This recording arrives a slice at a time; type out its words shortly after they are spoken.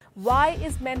Why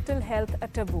is mental health a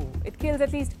taboo? It kills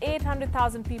at least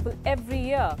 800,000 people every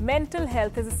year. Mental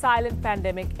health is a silent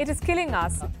pandemic. It is killing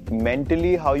us.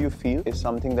 Mentally, how you feel is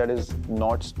something that is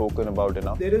not spoken about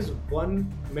enough. There is one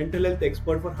mental health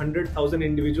expert for 100,000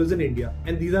 individuals in India,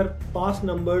 and these are past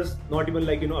numbers, not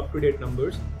even up to date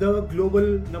numbers. The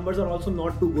global numbers are also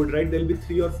not too good, right? There'll be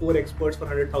 3 or 4 experts for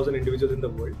 100,000 individuals in the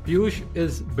world. Piyush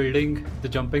is building the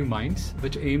Jumping Minds,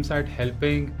 which aims at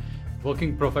helping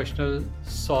working professionals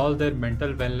solve their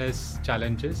mental wellness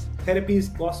challenges. Therapy is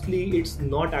costly, it's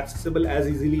not accessible as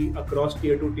easily across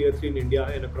tier 2, tier 3 in India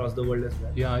and across the world as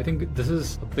well. Yeah, I think this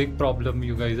is a big problem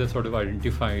you guys have sort of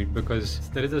identified, because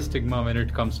there is a stigma when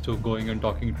it comes to going and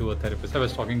talking to a therapist. I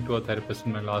was talking to a therapist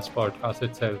in my last podcast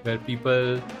itself, where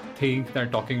people think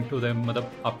that talking to them, मतलब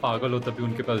आप पागल हो तभी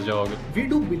उनके पास जाओगे. We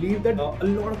do believe that a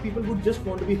lot of people would just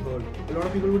want to be heard. A lot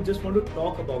of people would just want to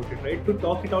talk about it, right? To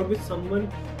talk it out with someone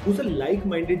who's a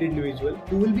like-minded individual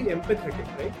who will be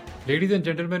empathetic, right? Ladies and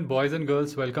gentlemen, boys and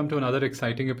girls, welcome to another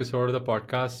exciting episode of the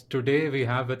podcast. Today we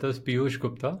have with us Piyush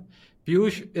Gupta.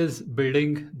 Piyush is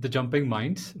building the Jumping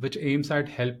Minds, which aims at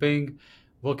helping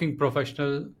working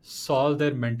professionals solve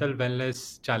their mental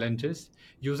wellness challenges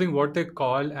using what they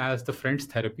call as the Friends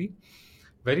Therapy.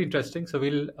 Very interesting. So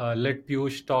we'll let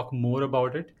Piyush talk more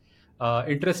about it.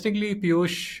 Interestingly,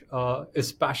 Piyush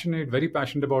is very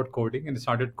passionate about coding, and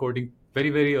started coding very,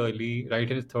 very early, right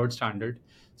in his third standard.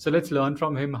 So let's learn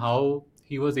from him how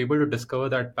he was able to discover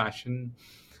that passion.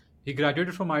 He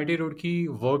graduated from IIT Roorkee,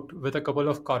 worked with a couple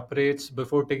of corporates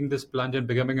before taking this plunge and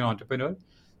becoming an entrepreneur.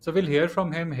 So we'll hear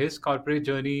from him his corporate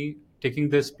journey, taking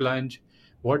this plunge,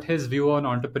 what his view on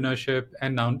entrepreneurship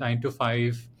and now 9 to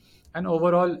 5, and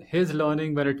overall his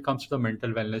learning when it comes to the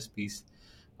mental wellness piece.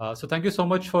 So thank you so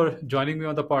much for joining me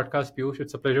on the podcast, Piyush.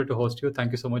 It's a pleasure to host you.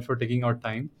 Thank you so much for taking our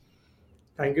time.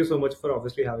 Thank you so much for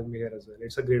obviously having me here as well.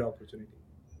 It's a great opportunity.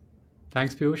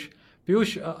 Thanks, Piyush.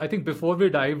 Piyush, I think before we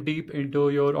dive deep into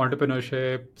your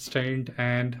entrepreneurship stint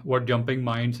and what Jumping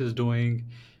Minds is doing,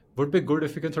 would be good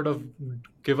if you can sort of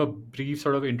give a brief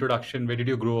sort of introduction. Where did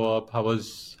you grow up? How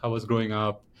was growing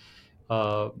up?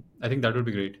 I think that would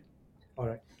be great. All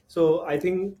right. So I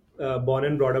think born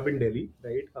and brought up in Delhi,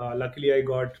 right? Luckily, I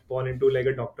got born into like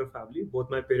a doctor family. Both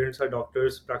my parents are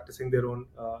doctors practicing their own,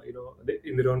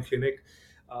 in their own clinic.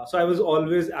 So I had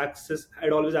always access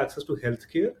to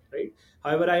healthcare, right?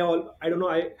 However, I don't know,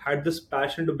 I had this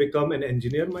passion to become an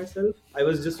engineer myself. I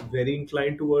was just very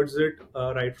inclined towards it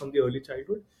right from the early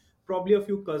childhood. Probably a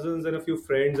few cousins and a few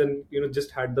friends, and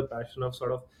just had the passion of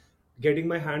sort of getting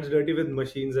my hands dirty with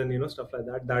machines and stuff like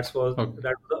that. Okay.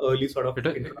 That was the early sort of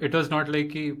It was not like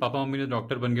कि papa mummy ने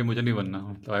doctor बन गए मुझे नहीं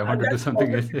बनना, so I want to do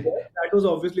something else. That was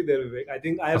obviously their Vivek. I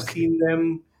think I have Okay. seen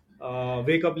them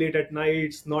wake up late at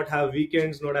nights, not have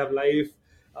weekends, not have life,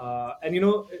 and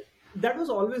that was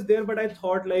always there. But I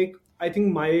thought I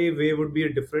think my way would be a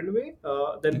different way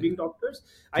than being doctors.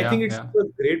 I think it's a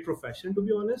great profession, to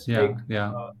be honest.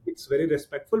 Yeah. It's very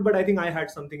respectful, but I think I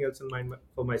had something else in mind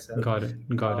for myself. Got it.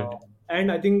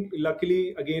 And I think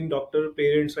luckily, again, doctor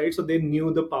parents, right? So they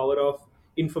knew the power of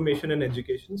information and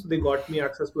education. So they got me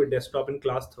access to a desktop in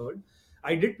class third.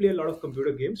 I did play a lot of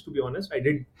computer games, to be honest. I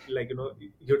did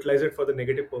utilize it for the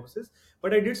negative purposes,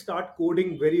 but I did start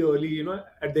coding very early,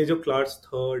 at the age of class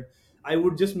third. I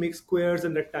would just make squares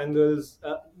and rectangles.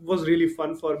 Was really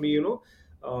fun for me,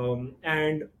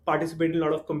 and participate in a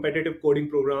lot of competitive coding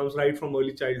programs right from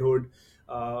early childhood.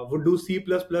 Would do C++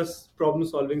 problem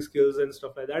solving skills and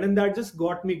stuff like that, and that just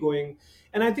got me going.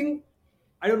 And I think,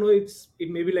 I don't know,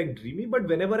 it may be like dreamy, but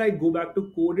whenever I go back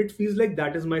to code, it feels like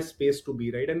that is my space to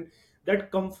be, right? And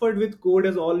that comfort with code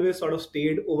has always sort of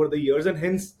stayed over the years, and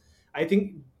hence I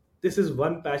think this is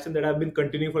one passion that I've been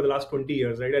continuing for the last 20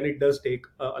 years, right? And it does take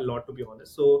a lot, to be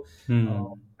honest. So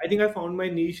I think I found my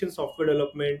niche in software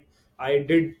development. I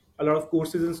did a lot of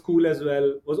courses in school as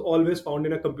well. Was always found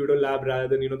in a computer lab rather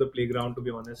than the playground, to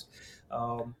be honest.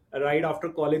 Right after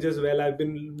college as well, I've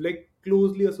been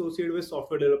closely associated with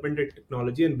software development and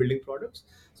technology and building products.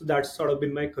 So that's sort of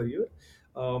been my career.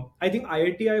 I think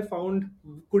IIT I found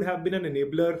could have been an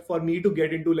enabler for me to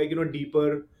get into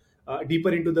deeper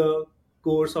into the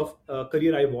course of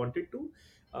career I wanted to,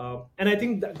 and I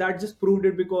think that just proved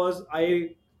it, because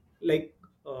I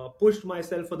pushed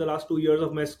myself for the last 2 years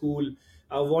of my school.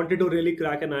 I wanted to really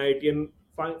crack an IIT, and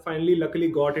finally, luckily,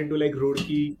 got into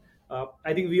Roorkee.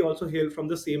 I think we also hail from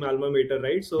the same alma mater,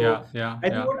 right? So I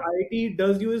think what IIT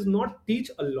does you is not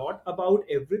teach a lot about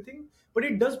everything, but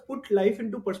it does put life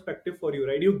into perspective for you,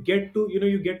 right? You get to,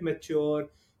 you get mature,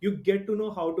 you get to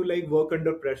know how to work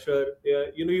under pressure.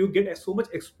 You get so much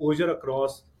exposure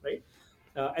across, right?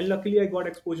 And luckily, I got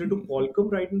exposure to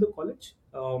Qualcomm right in the college.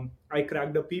 I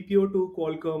cracked a PPO to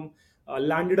Qualcomm,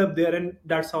 landed up there, and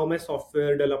that's how my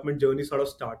software development journey sort of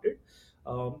started.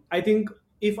 I think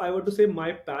if I were to say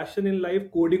my passion in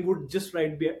life, coding would just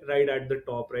be right at the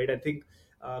top, right? I think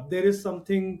there is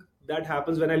something that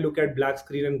happens when I look at black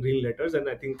screen and green letters, and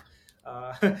I think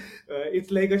it's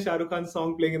like a Shah Rukh Khan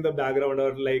song playing in the background,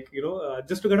 or like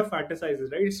just to kind of fantasize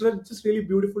it, right? It's just really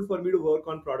beautiful for me to work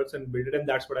on products and build it, and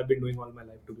that's what I've been doing all my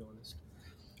life, to be honest.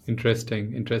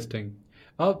 Interesting, interesting.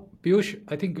 Piyush,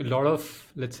 I think a lot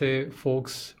of, let's say,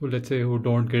 folks who, let's say, who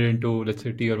don't get into, let's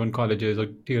say, tier one colleges or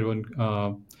tier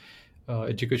one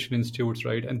education institutes,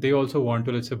 right? And they also want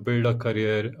to, let's say, build a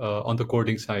career on the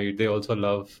coding side. They also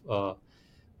love.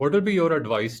 What will be your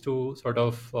advice to sort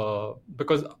of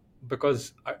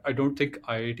because I don't think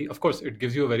IIT, of course, it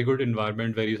gives you a very good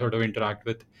environment where you sort of interact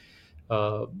with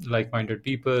like-minded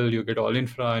people, you get all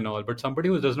infra and all, but somebody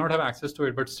who does not have access to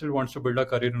it but still wants to build a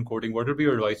career in coding, what would be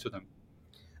your advice to them?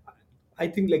 I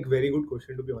think like very good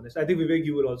question, to be honest. I think Vivek,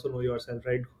 you will also know yourself,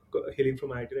 right? Hailing from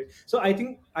IIT, right? So I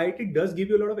think IIT does give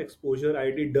you a lot of exposure.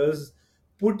 IIT does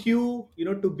put you,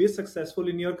 to be successful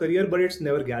in your career, but it's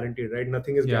never guaranteed, right?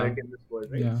 Nothing is Yeah, guaranteed in this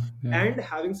world, right? yeah. And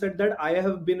having said that, I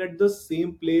have been at the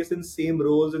same place in same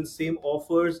roles and same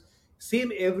offers,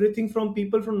 same everything from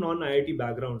people from non-IIT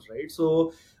backgrounds, right?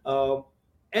 So, uh,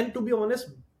 and to be honest,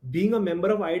 being a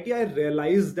member of IIT, I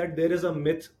realized that there is a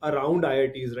myth around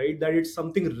IITs, right? That it's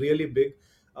something really big.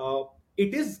 Uh,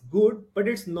 it is good, but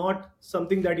it's not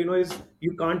something that is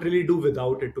you can't really do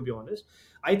without it. To be honest,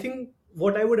 I think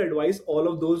what I would advise all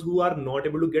of those who are not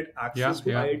able to get Yeah, access to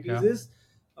yeah, IITs yeah. is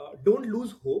don't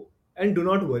lose hope and do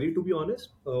not worry. To be honest,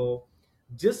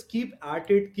 just keep at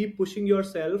it, keep pushing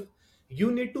yourself. You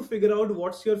need to figure out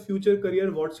what's your future career,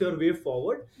 what's your way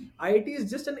forward. IIT is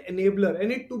just an enabler,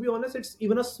 and to be honest, it's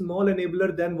even a small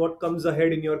enabler than what comes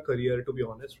ahead in your career, to be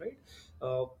honest, right?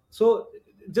 So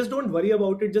just don't worry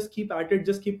about it, just keep at it,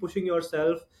 just keep pushing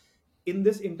yourself. In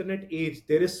this internet age,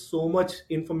 there is so much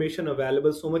information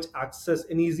available, so much access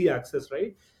and easy access,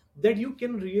 right? That you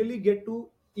can really get to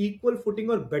equal footing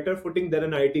or better footing than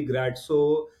an IT grad.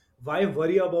 So why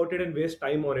worry about it and waste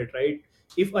time on it, right?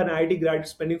 If an IT grad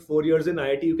is spending 4 years in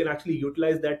IT, you can actually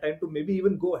utilize that time to maybe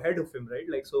even go ahead of him, right?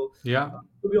 Like, so Yeah,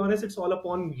 to be honest, it's all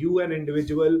upon you, an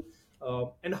individual,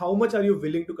 and how much are you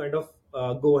willing to kind of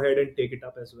go ahead and take it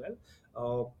up as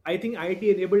well. I think IIT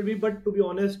enabled me, but to be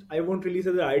honest, I won't really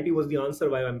say that IIT was the answer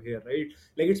why I'm here, right?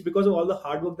 Like, it's because of all the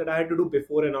hard work that I had to do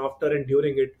before and after and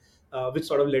during it, which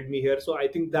sort of led me here. So I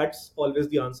think that's always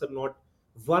the answer, not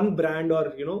one brand or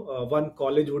one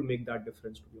college would make that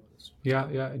difference, to be honest.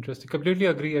 yeah. Interesting. Completely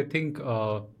agree. I think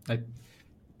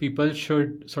people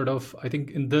should sort of, I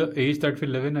think in the age that we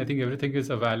live in, I think everything is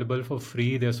available for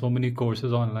free. There are so many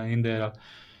courses online. There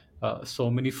are so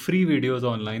many free videos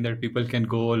online that people can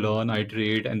go learn,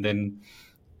 iterate, and then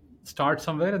start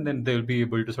somewhere, and then they'll be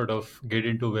able to sort of get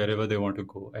into wherever they want to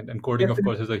go. And coding, of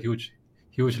course, Definitely. is a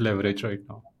huge leverage right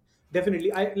now.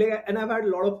 Definitely. And I've had a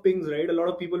lot of pings, right? A lot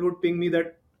of people would ping me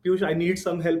that, Piyush, I need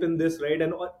some help in this, right?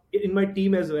 And in my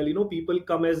team as well, people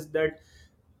come as that.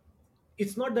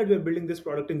 It's not that we're building this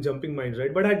product in Jumping Minds,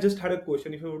 right? But I just had a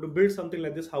question. If I were to build something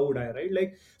like this, how would I, right?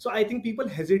 Like, so I think people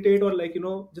hesitate or like,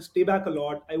 just stay back a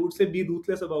lot. I would say be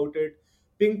ruthless about it.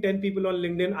 Ping 10 people on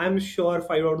LinkedIn. I'm sure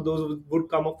 5 out of those would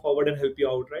come up forward and help you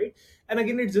out, right? And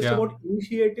again, it's just Yeah, about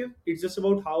initiative. It's just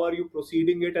about how are you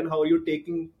proceeding it and how are you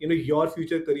taking, your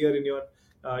future career in your,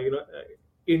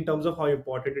 in terms of how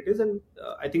important it is. And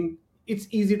I think it's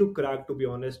easy to crack, to be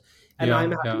honest, and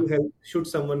I'm happy yeah. to help should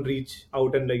someone reach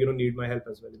out and need my help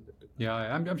as well in that. Yeah,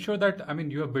 I'm sure that, I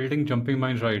mean, you are building Jumping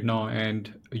Minds right now,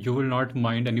 and you will not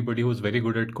mind anybody who's very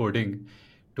good at coding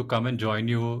to come and join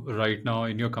you right now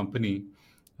in your company,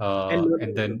 And and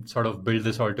learning, then sort of build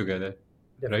this all together,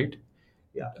 right? definitely.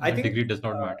 Yeah, I think Degree does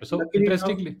not matter. So luckily enough,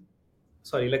 interestingly,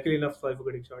 luckily enough, sorry for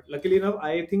getting short. Luckily enough,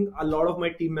 I think a lot of my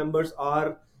team members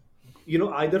are,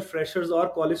 either freshers or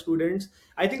college students.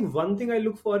 I think one thing I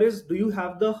look for is, do you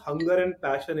have the hunger and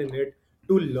passion in it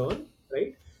to learn,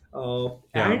 right? And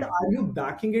yeah, are you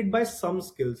backing it by some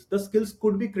skills? The skills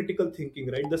could be critical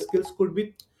thinking, right? The skills could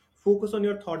be focus on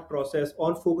your thought process,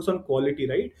 on focus on quality,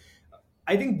 right?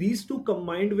 I think these two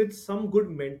combined with some good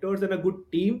mentors and a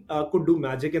good team could do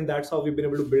magic, and that's how we've been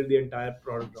able to build the entire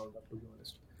product round up. To be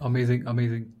honest.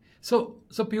 amazing. So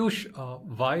Piyush,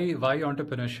 why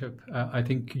entrepreneurship? I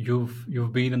think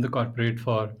you've been in the corporate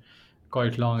for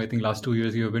quite long. I think last 2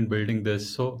 years you have been building this.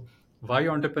 So why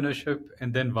entrepreneurship,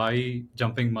 and then why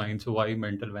Jumping Minds? So why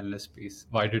mental wellness space?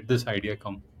 Why did this idea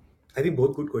come? I think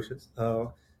both good questions.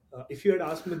 If you had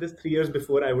asked me this 3 years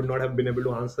before, I would not have been able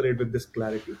to answer it with this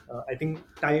clarity. I think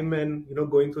time and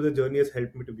going through the journey has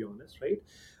helped me, to be honest, right?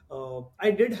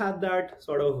 I did have that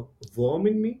sort of worm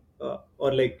in me,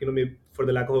 or like maybe for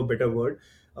the lack of a better word,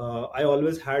 I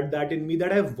always had that in me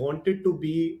that I wanted to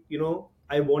be,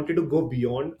 I wanted to go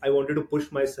beyond. I wanted to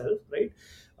push myself, right?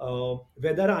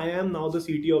 Whether I am now the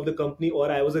CTO of the company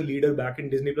or I was a leader back in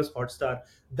Disney Plus Hotstar,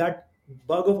 that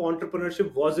bug of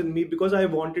entrepreneurship was in me because I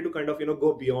wanted to kind of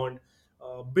go beyond,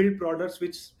 build products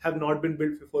which have not been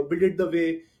built before, build it the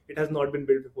way it has not been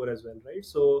built before as well, right?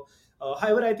 So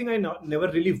however, I think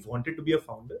never really wanted to be a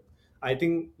founder. I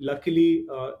think luckily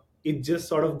it just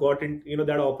sort of got in,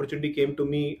 that opportunity came to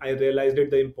me. I realized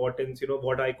it, the importance,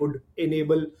 what I could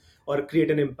enable or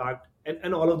create an impact,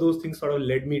 and all of those things sort of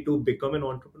led me to become an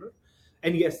entrepreneur.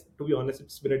 And yes, to be honest,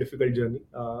 it's been a difficult journey.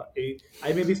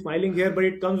 I may be smiling here, but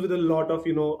it comes with a lot of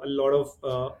a lot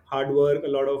of hard work, a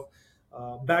lot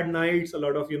of bad nights, a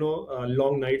lot of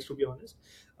long nights, to be honest.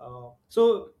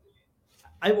 So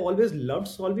I've always loved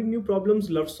solving new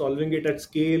problems, loved solving it at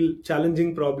scale,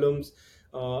 challenging problems.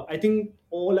 I think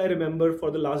all I remember for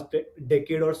the last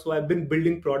decade or so, I've been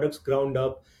building products ground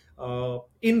up.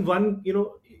 In one,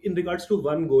 in regards to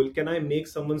one goal, can I make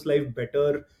someone's life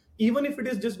better? Even if it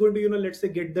is just going to, let's say,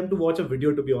 get them to watch a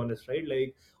video, to be honest, right?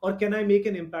 Like, or can I make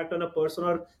an impact on a person,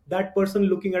 or that person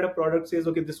looking at a product says,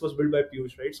 okay, this was built by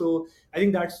Piyush, right? So I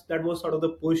think that was sort of the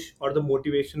push or the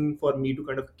motivation for me to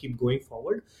kind of keep going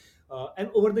forward. And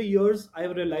over the years,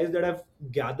 I've realized that I've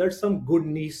gathered some good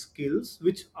niche skills,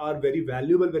 which are very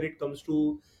valuable when it comes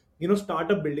to,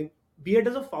 startup building, be it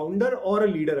as a founder or a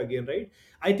leader again, right?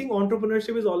 I think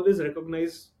entrepreneurship is always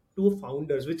recognized to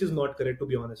founders, which is not correct, to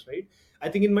be honest, right? I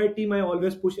think in my team, I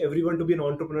always push everyone to be an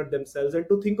entrepreneur themselves and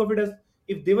to think of it as,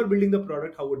 if they were building the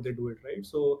product, how would they do it, right?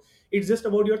 So it's just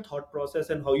about your thought process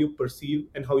and how you perceive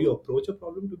and how you approach a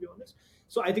problem, to be honest.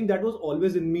 So I think that was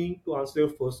always in me, to answer your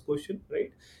first question,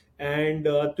 right? And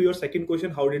to your second question,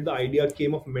 how did the idea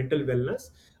came of mental wellness?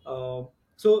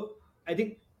 So I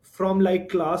think from like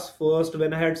class first,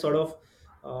 when I had sort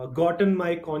of gotten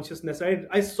my consciousness,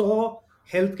 I saw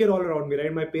healthcare all around me,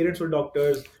 right? My parents were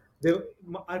doctors. they,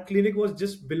 our clinic was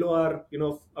just below our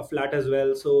a flat as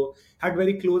well, so had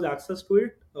very close access to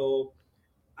it.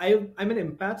 I'm an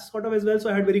empath sort of as well, so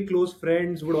I had very close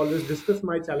friends, would always discuss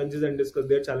my challenges and discuss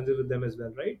their challenges with them as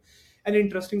well, right? An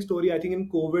interesting story, I think in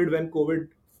COVID, when COVID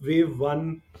wave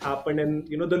one happened and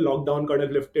the lockdown kind of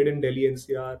lifted in Delhi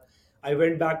NCR, I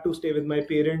went back to stay with my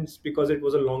parents because it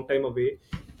was a long time away,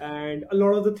 and a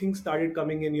lot of the things started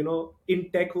coming in. In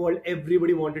tech world,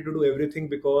 everybody wanted to do everything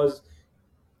because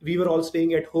we were all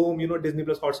staying at home. Disney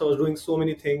Plus Hotstar was doing so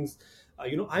many things.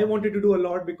 I wanted to do a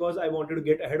lot because I wanted to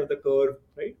get ahead of the curve,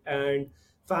 right? And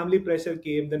family pressure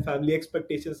came, then family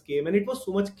expectations came, and it was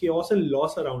so much chaos and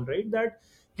loss around, right? That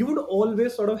you would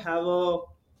always sort of have a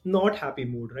not happy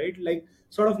mood, right? Like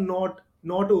sort of not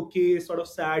okay, sort of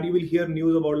sad. You will hear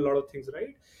news about a lot of things,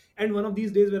 right? And one of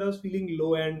these days where I was feeling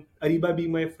low, and Ariba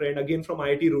being my friend, again from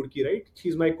IIT Roorkee, right?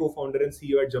 She's my co-founder and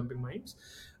CEO at Jumping Minds.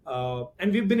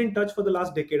 And we've been in touch for the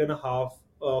last decade and a half,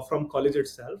 from college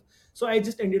itself. So I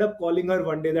just ended up calling her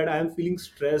one day that I am feeling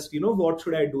stressed. What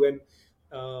should I do? And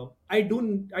I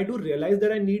do realize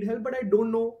that I need help, but I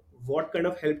don't know what kind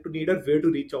of help to need or where to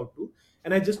reach out to.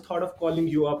 And I just thought of calling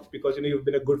you up because you've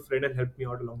been a good friend and helped me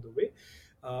out along the way.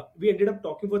 We ended up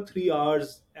talking for 3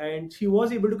 hours, and she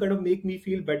was able to kind of make me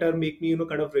feel better, make me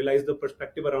kind of realize the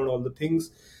perspective around all the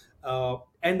things.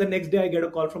 And the next day, I get a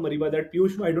call from Ariba that,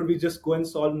 Piyush, why don't we just go and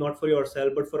solve not for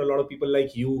yourself but for a lot of people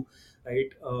like you,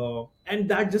 right? And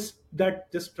that just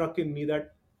struck in me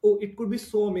that, oh, it could be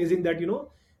so amazing that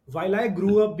while I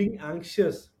grew up being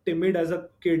anxious, timid as a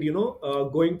kid,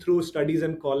 going through studies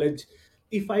and college,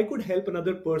 if I could help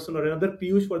another person or another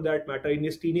Piyush for that matter in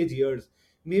his teenage years,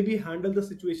 maybe handle the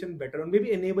situation better or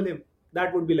maybe enable him,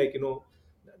 that would be like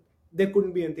there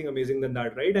couldn't be anything amazing than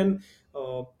that, right? And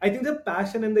I think the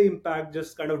passion and the impact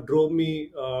just kind of drove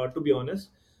me, to be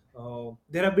honest.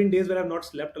 There have been days where I've not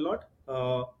slept a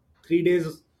lot. 3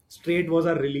 days straight was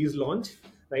our release launch,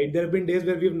 right? There have been days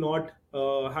where we've not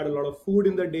had a lot of food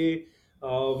in the day.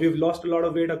 We've lost a lot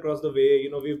of weight across the way.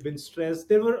 We've been stressed.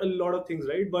 There were a lot of things,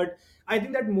 right? But I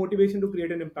think that motivation to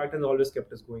create an impact has always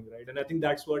kept us going, right? And I think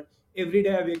that's what every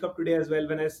day I wake up today as well.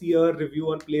 When I see a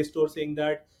review on Play Store saying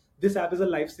that this app is a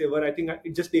lifesaver, I think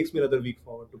it just takes me another week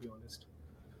forward, to be honest.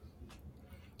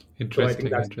 So I think Interesting,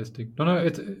 that's interesting. No, no,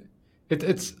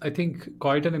 it's I think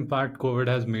quite an impact COVID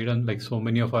has made on like so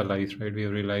many of our lives, right? We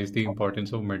have realized the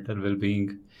importance of mental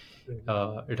well-being.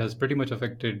 really. It has pretty much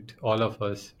affected all of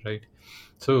us, right?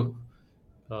 So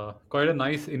Quite a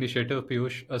nice initiative,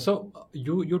 Piyush.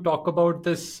 You talk about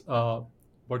this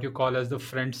what you call as the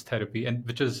friends therapy, and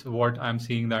which is what I'm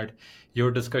seeing that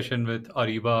your discussion with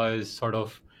Ariba is sort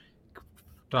of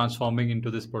transforming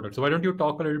into this product. So why don't you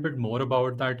talk a little bit more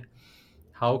about that?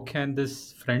 How can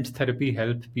this friends therapy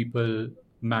help people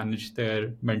manage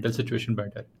their mental situation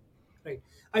better? Right.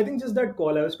 I think just that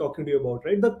call I was talking to you about,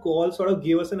 right? The call sort of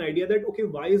gave us an idea that, okay,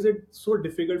 why is it so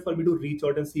difficult for me to reach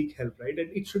out and seek help, right? And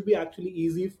it should be actually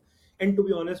easy. And to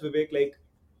be honest, Vivek, like,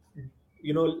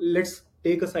 let's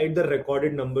take aside the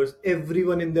recorded numbers.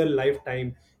 Everyone in their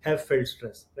lifetime have felt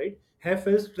stress, right? Have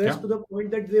felt stress Yeah. to the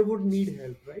point that they would need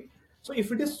help, right? So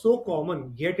if it is so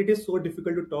common, yet it is so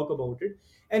difficult to talk about it,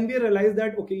 and we realize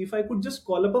that, okay, if I could just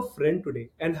call up a friend today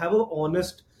and have a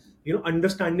honest,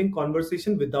 understanding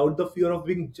conversation without the fear of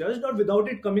being judged, or without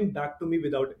it coming back to me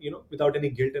without, without any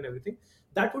guilt and everything,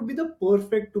 that would be the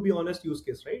perfect, to be honest, use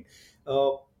case, right?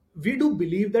 We do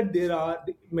believe that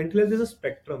mental health is a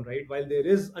spectrum, right? While there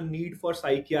is a need for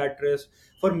psychiatrists,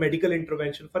 for medical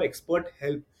intervention, for expert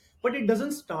help, but it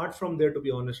doesn't start from there, to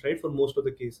be honest, right? For most of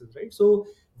the cases, right? So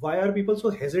why are people so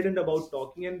hesitant about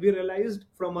talking? And we realized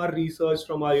from our research,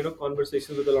 from our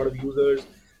conversations with a lot of users,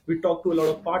 we talked to a lot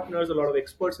of partners, a lot of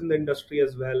experts in the industry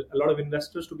as well, a lot of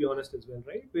investors, to be honest, as well,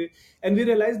 right? And we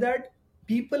realized that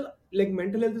people, like,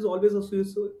 mental health is always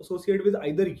associated with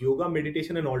either yoga,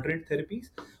 meditation, and alternate therapies,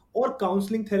 or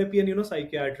counseling therapy and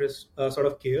psychiatrist sort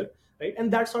of care, right?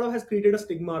 And that sort of has created a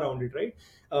stigma around it, right?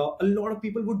 A lot of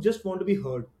people would just want to be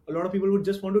heard. A lot of people would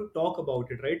just want to talk about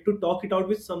it, right? To talk it out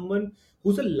with someone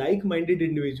who's a like-minded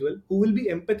individual, who will be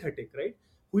empathetic, right?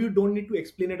 Who you don't need to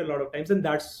explain it a lot of times. And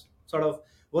that's sort of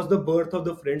was the birth of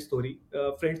the friend story,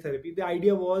 friends therapy. The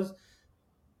idea was,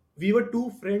 we were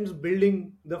two friends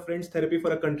building the friends therapy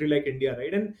for a country like India,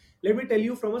 right? And let me tell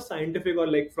you, from a scientific, or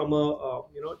like from a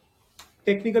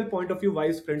technical point of view, why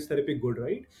is friends therapy good,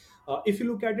 right? If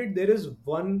you look at it, there is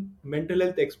one mental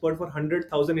health expert for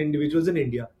 100,000 individuals in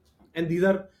India, and these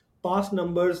are past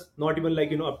numbers, not even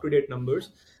like up to date numbers.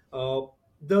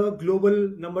 The global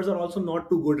numbers are also not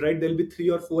too good, right? There'll be 3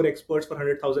 or 4 experts for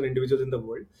 100,000 individuals in the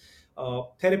world.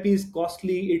 Therapy is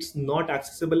costly. It's not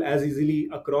accessible as easily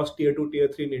across tier 2, tier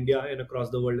 3 in India and across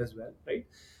the world as well, right?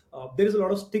 There is a lot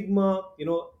of stigma.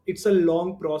 It's a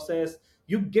long process.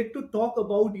 You get to talk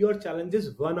about your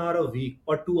challenges 1 hour a week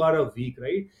or 2 hour a week,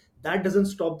 right? That doesn't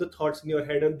stop the thoughts in your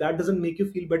head, and that doesn't make you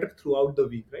feel better throughout the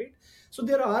week, right? So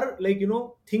there are, like,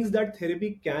 things that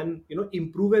therapy can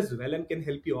improve as well and can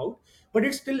help you out, but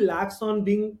it still lacks on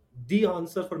being the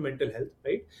answer for mental health,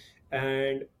 right?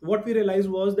 And what we realized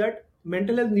was that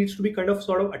mental health needs to be kind of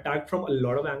sort of attacked from a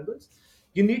lot of angles.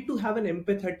 You need to have an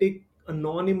empathetic,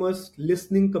 anonymous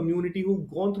listening community who've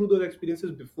gone through those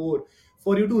experiences before,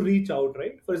 for you to reach out,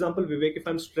 right? For example, Vivek, if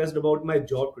I'm stressed about my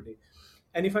job today,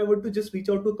 and if I were to just reach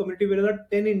out to a community where there are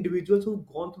 10 individuals who've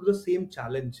gone through the same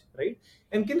challenge, right,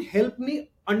 and can help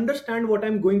me understand what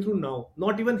I'm going through now,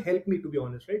 not even help me, to be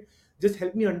honest, right, just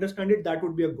help me understand it, that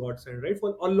would be a godsend, right,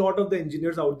 for a lot of the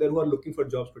engineers out there who are looking for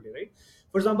jobs today, right?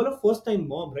 For example, a first time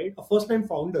mom, right, a first time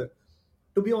founder,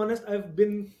 to be honest, I've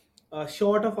been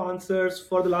short of answers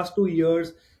for the last 2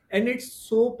 years, and it's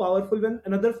so powerful when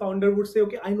another founder would say,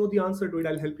 okay, I know the answer to it,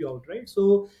 I'll help you out, right?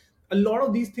 So a lot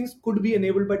of these things could be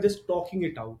enabled by just talking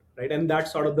it out, right? And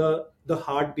that's sort of the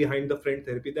heart behind the friend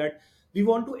therapy, that we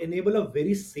want to enable a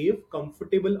very safe,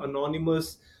 comfortable,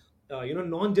 anonymous,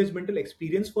 non-judgmental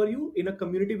experience for you in a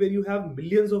community where you have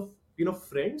millions of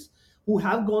friends who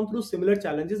have gone through similar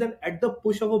challenges, and at the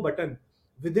push of a button,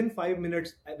 within 5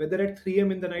 minutes, whether at 3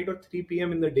 a.m. in the night or 3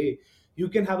 p.m. in the day, you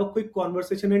can have a quick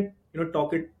conversation and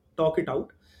talk it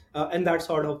out. And that's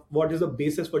sort of what is the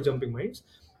basis for Jumping Minds.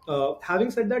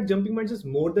 Having said that, Jumping Minds is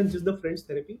more than just the friends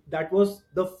therapy. That was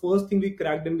the first thing we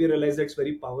cracked, and we realized that's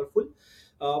very powerful.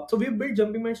 So we built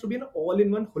Jumping Minds to be an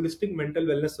all-in-one holistic mental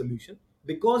wellness solution,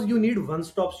 because you need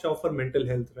one-stop shop for mental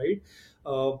health, right?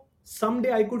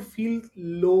 Someday I could feel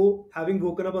low having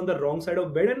woken up on the wrong side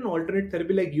of bed, and an alternate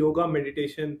therapy like yoga,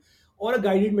 meditation, or a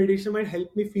guided meditation might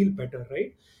help me feel better,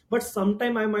 right? But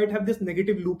sometime I might have this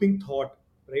negative looping thought,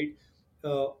 right?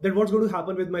 That what's going to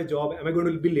happen with my job? Am I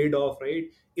going to be laid off, right?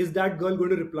 Is that girl going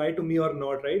to reply to me or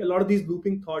not, right? A lot of these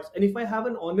looping thoughts. And if I have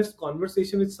an honest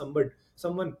conversation with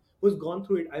someone who's gone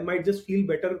through it, I might just feel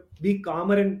better, be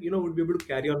calmer, and would be able to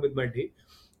carry on with my day.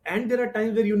 And there are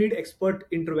times where you need expert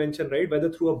intervention, right?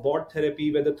 Whether through a bot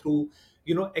therapy, whether through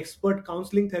expert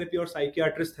counseling therapy or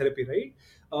psychiatrist therapy,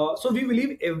 right? So we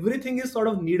believe everything is sort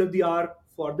of need of the hour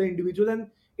for the individual, and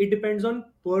it depends on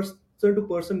person to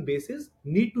person basis,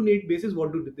 need to need basis,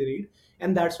 what do they need.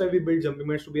 And that's why we build Jumping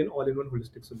Minds to be an all-in-one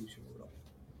holistic solution overall.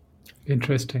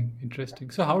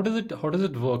 Interesting. So how does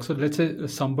it work? So let's say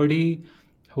somebody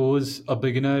who's a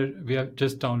beginner, we have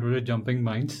just downloaded Jumping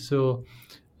Minds. So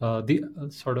the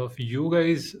sort of you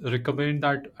guys recommend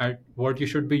that at what you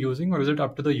should be using, or is it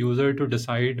up to the user to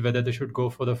decide whether they should go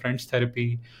for the friends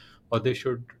therapy, or they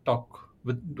should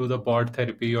do the board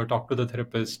therapy, or talk to the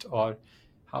therapist, or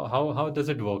how does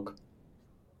it work?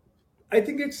 I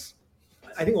think it's,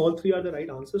 I think all three are the right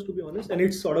answers, to be honest, and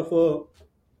it's sort of a,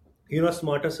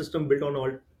 smarter system built on all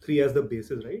three as the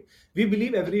basis, right? We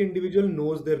believe every individual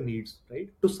knows their needs, right,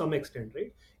 to some extent,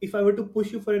 right? If I were to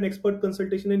push you for an expert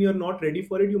consultation and you're not ready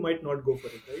for it, you might not go for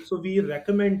it, right? So we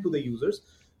recommend to the users,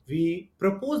 we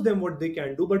propose them what they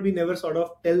can do, but we never sort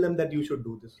of tell them that you should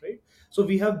do this, right? So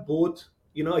we have both,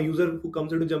 a user who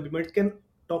comes into Jumping Minds can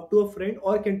talk to a friend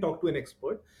or can talk to an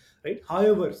expert, right?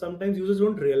 However, sometimes users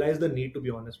don't realize the need, to be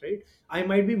honest, right? I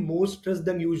might be more stressed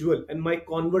than usual, and my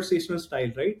conversational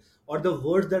style, right, or the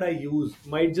words that I use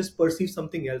might just perceive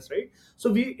something else, right? So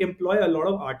we employ a lot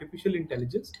of artificial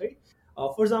intelligence, right?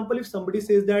 For example, if somebody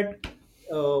says that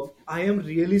I am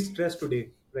really stressed today,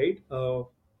 right?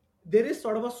 There is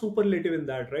sort of a superlative in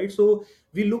that, right? So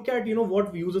we look at,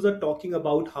 what users are talking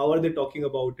about, how are they talking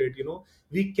about it,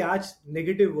 we catch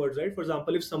negative words, right? For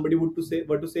example, if somebody were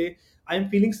to say I'm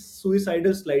feeling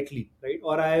suicidal slightly, right,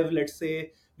 or I have, let's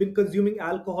say, been consuming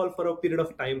alcohol for a period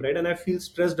of time, right, and I feel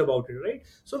stressed about it, right?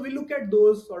 So we look at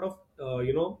those sort of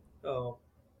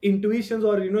intuitions,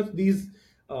 or these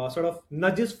sort of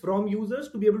nudges from users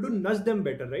to be able to nudge them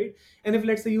better, right? And if,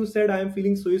 let's say, you said I am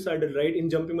feeling suicidal, right, in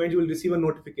Jumping Minds you will receive a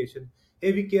notification,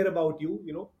 hey, we care about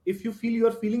you, if you feel you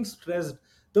are feeling stressed,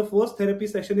 the first therapy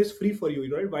session is free for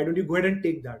you, right? Why don't you go ahead and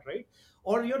take that, right?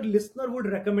 Or your listener would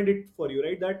recommend it for you,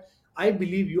 right? That I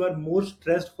believe you are more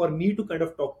stressed for me to kind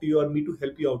of talk to you or me to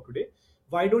help you out today.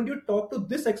 Why don't you talk to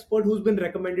this expert who's been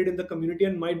recommended in the community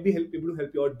and might be able to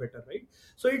help you out better, right?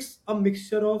 So it's a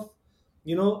mixture of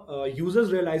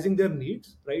users realizing their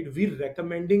needs, right, we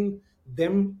recommending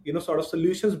them, sort of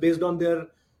solutions based on their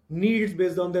needs,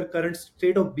 based on their current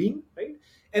state of being, right?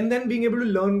 And then being able to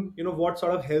learn, what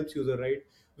sort of helps user, right?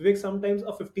 Vivek, sometimes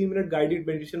a 15-minute guided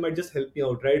meditation might just help me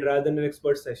out, right, rather than an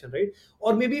expert session, right?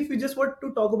 Or maybe if we just were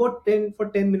to talk about 10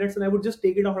 minutes and I would just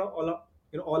take it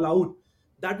all out,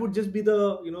 that would just be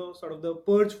the, sort of the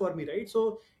purge for me, right?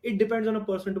 So it depends on a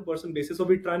person to person basis, so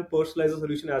we try and personalize the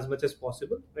solution as much as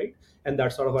possible, right? And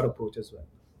that's sort of our approach as well.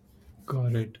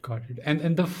 Got it.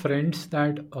 And the friends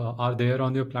that are there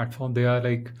on your platform, they are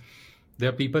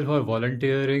people who are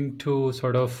volunteering to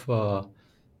sort of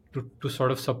to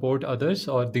sort of support others,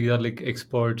 or these are like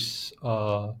experts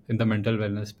in the mental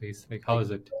wellness space. Like, how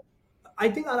is it? I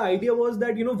think our idea was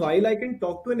that, while I can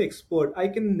talk to an expert, I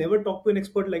can never talk to an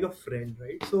expert like a friend,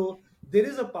 right? So there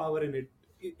is a power in it,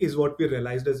 is what we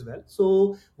realized as well.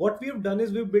 So what we have done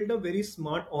is we've built a very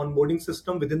smart onboarding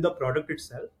system within the product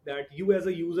itself, that you as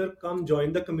a user come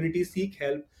join the community, seek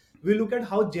help. We look at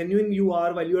how genuine you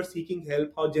are while you are seeking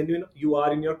help, how genuine you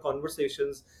are in your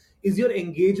conversations. Is your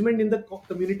engagement in the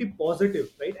community positive,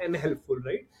 right, and helpful,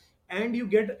 right? And you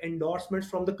get endorsements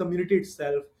from the community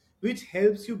itself, which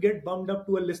helps you get bumped up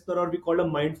to a listener, or we call a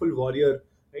mindful warrior,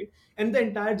 right? And the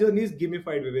entire journey is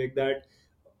gamified, Vivek, that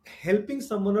helping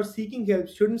someone or seeking help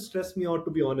shouldn't stress me out,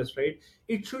 to be honest, right?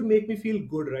 It should make me feel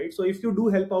good, right? So if you do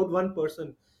help out one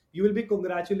person, you will be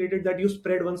congratulated that you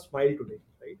spread one smile today,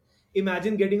 right?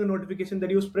 Imagine getting a notification that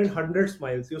you spread 100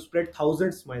 smiles, you spread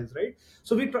 1,000 smiles, right?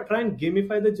 So we try and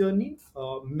gamify the journey,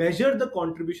 measure the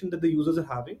contribution that the users are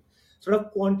having, sort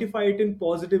of quantify it in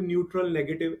positive, neutral,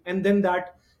 negative, and then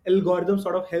that algorithm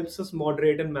sort of helps us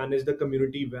moderate and manage the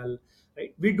community well,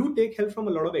 right? We do take help from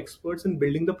a lot of experts in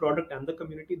building the product and the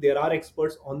community. There are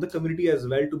experts on the community as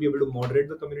well to be able to moderate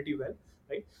the community well,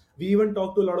 right? We even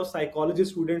talk to a lot of psychology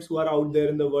students who are out there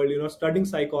in the world, studying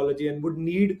psychology and would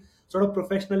need sort of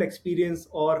professional experience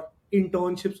or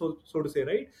internships, so to say,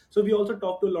 right? So we also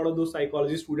talk to a lot of those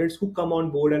psychology students who come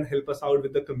on board and help us out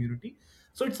with the community.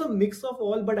 So it's a mix of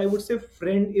all, but I would say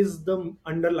friend is the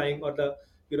underlying, or the,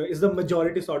 is the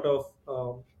majority sort of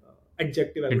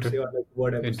adjective, I would say, Inter- or like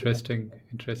word I would say.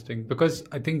 interesting. Because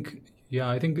I think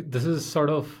this is sort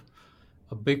of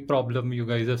a big problem you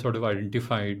guys have sort of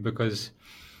identified, because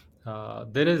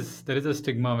there is a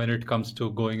stigma when it comes to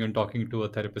going and talking to a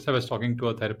therapist. I was talking to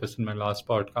a therapist in my last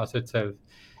podcast itself,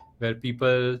 where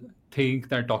people think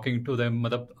that talking to them,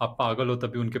 मतलब आप पागल हो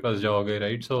तभी उनके पास जाओगे,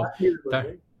 right? So That feels good, that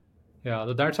right? yeah,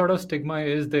 so that sort of stigma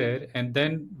is there, and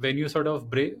then when you sort of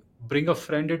bring a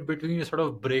friend in between, you sort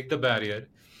of break the barrier,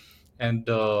 and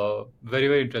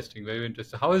very interesting, very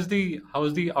interesting. How is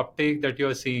the uptake that you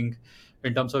are seeing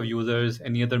in terms of users?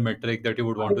 Any other metric that you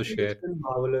would I want to think it's share? been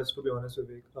marvelous, to be honest with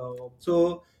you.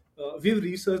 So we've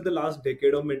researched the last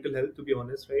decade of mental health, to be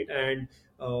honest, right? And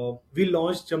we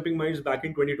launched Jumping Minds back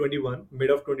in 2021, mid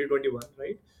of 2021,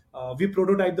 right? We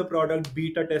prototyped the product,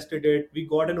 beta tested it. We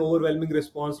got an overwhelming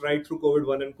response right through COVID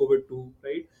 1 and COVID 2,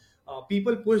 right?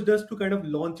 People pushed us to kind of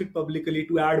launch it publicly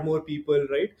to add more people,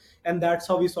 right? And that's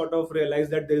how we sort of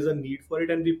realized that there is a need for it,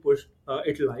 and we pushed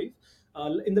it live.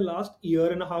 In the last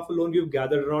year and a half alone, we've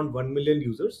gathered around 1 million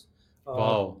users, uh,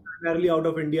 Wow. primarily out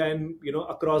of India and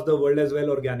across the world as well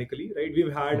organically, right?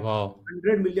 We've had Wow.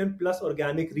 100 million plus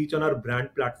organic reach on our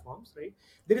brand platforms, right?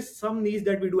 There is some niche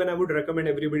that we do, and I would recommend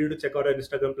everybody to check out our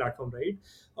Instagram platform, right?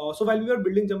 So while we were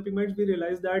building Jumping Minds, we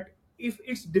realized that if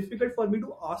it's difficult for me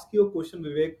to ask you a question,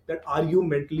 Vivek, that are you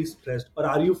mentally stressed or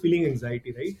are you feeling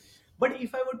anxiety, right? But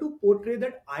if I were to portray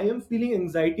that I am feeling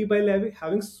anxiety by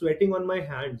having sweating on my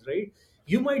hands, right?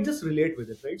 You might just relate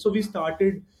with it, right? So we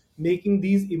started making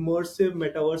these immersive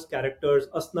metaverse characters,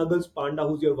 a Snuggles panda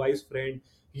who's your wise friend,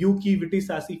 Yuki, witty,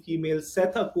 sassy female,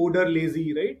 Seth, a coder,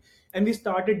 lazy, right? And we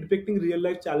started depicting real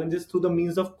life challenges through the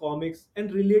means of comics and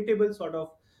relatable sort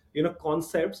of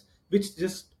concepts, which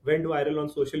just went viral on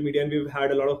social media, and we've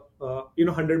had a lot of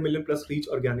 100 million plus reach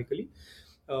organically.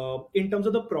 In terms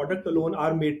of the product alone,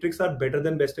 our metrics are better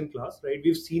than best in class, right?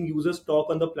 We've seen users talk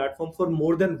on the platform for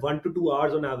more than 1 to 2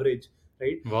 hours on average,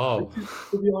 right? Wow. Which is,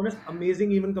 to be honest,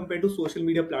 amazing even compared to social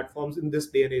media platforms in this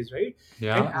day and age, right?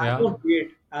 And Yeah, yeah.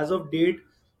 as of date,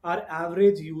 our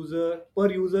average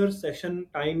user session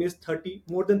time is 30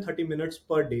 more than 30 minutes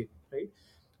per day, right?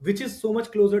 Which is so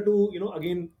much closer to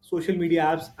again social media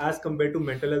apps as compared to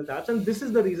mental health apps. And this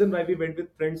is the reason why we went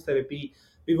with friends therapy.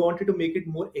 We wanted to make it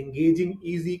more engaging,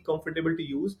 easy, comfortable to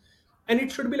use, and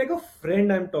it should be like a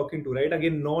friend I'm talking to, right?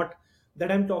 Again, not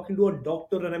that I'm talking to a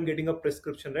doctor and I'm getting a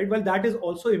prescription, right? Well, that is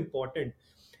also important.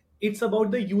 It's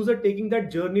about the user taking that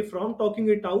journey from talking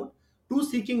it out to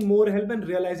seeking more help and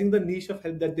realizing the niche of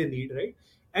help that they need, right?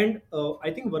 And I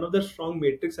think one of the strong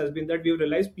metrics has been that we've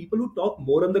realized people who talk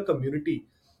more on the community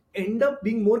end up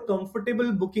being more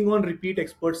comfortable booking on repeat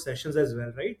expert sessions as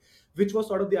well, right? Which was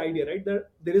sort of the idea, right?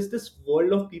 There is this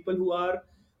world of people who are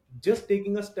just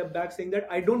taking a step back saying that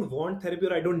I don't want therapy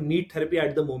or I don't need therapy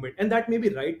at the moment, and that may be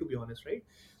right, to be honest, right?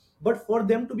 But for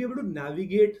them to be able to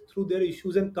navigate through their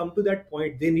issues and come to that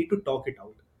point, they need to talk it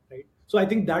out, right? So I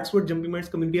think that's what Jumping Minds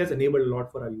community has enabled a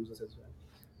lot for our users as well.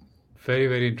 Very,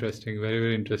 very interesting. Very,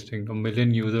 very interesting. A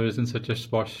million users in such a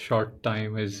short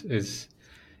time is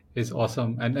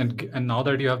awesome. And now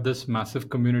that you have this massive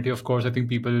community, of course, I think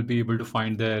people will be able to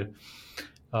find their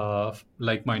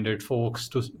like-minded folks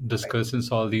to Right. discuss and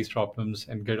solve these problems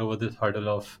and get over this hurdle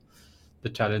of the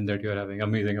challenge that you're having.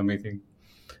 Amazing, amazing.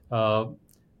 Uh,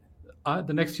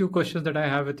 the next few questions that I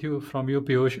have with you from you,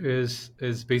 Piyush,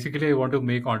 is basically I want to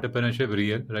make entrepreneurship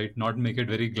real, right? Not make it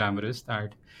very glamorous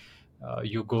that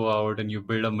you go out and you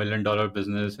build $1 million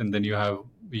business and then you have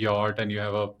yacht and you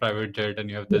have a private jet and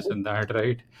you have this and that,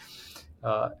 right?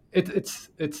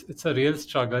 It's a real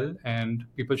struggle and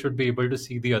people should be able to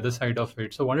see the other side of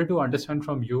it. So I wanted to understand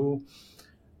from you,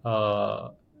 uh,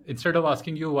 instead of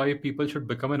asking you why people should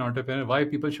become an entrepreneur, why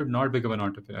people should not become an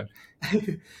entrepreneur.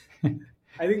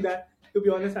 I think that, to be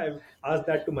honest, I've asked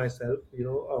that to myself,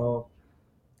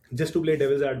 just to play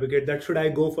devil's advocate, that should I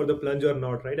go for the plunge or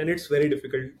not, right? And it's very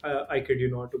difficult. I kid you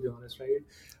not, to be honest, right?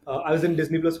 I was in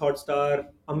Disney Plus Hotstar,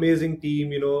 amazing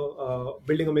team,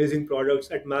 building amazing products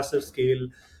at massive scale,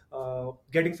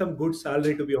 getting some good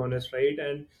salary, to be honest, right?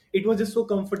 And it was just so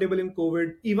comfortable in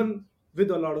COVID, even with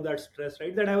a lot of that stress,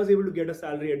 right? That I was able to get a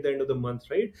salary at the end of the month,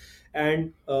 right?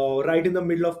 And right in the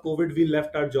middle of COVID, we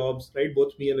left our jobs, right?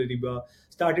 Both me and Ariba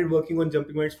started working on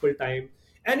Jumping Minds full time,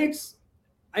 and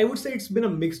I would say it's been a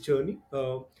mixed journey.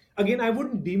 Again, I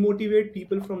wouldn't demotivate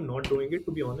people from not doing it,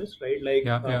 to be honest, right? Like,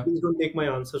 Yeah, yeah. please don't take my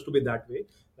answers to be that way,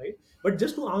 right? But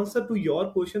just to answer to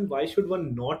your question, why should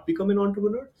one not become an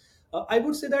entrepreneur? I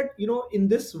would say that, in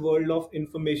this world of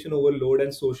information overload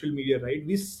and social media, right,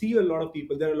 we see a lot of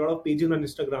people. There are a lot of pages on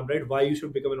Instagram, right? Why you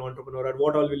should become an entrepreneur and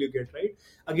what all will you get, right?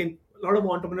 Again, a lot of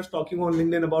entrepreneurs talking on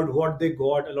LinkedIn about what they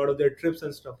got, a lot of their trips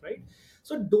and stuff, right?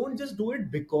 So don't just do it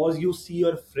because you see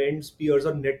your friends, peers,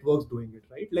 or networks doing it,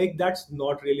 right? Like, that's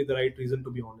not really the right reason, to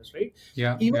be honest, right?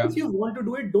 Yeah, Even yeah. if you want to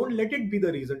do it, don't let it be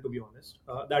the reason, to be honest.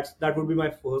 That would be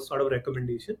my first sort of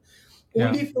recommendation. Yeah.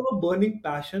 Only if you have a burning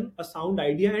passion, a sound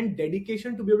idea, and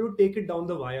dedication to be able to take it down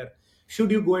the wire, should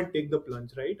you go and take the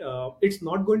plunge, right? It's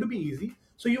not going to be easy,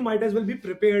 so you might as well be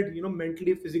prepared,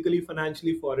 mentally, physically,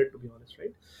 financially for it, to be honest,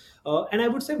 right? And I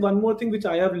would say one more thing which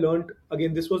I have learned.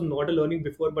 Again, this was not a learning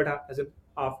before, but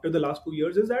after the last 2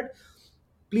 years, is that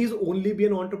please only be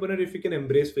an entrepreneur if you can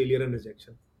embrace failure and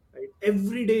rejection, right?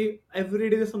 Every day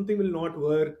something will not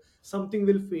work, something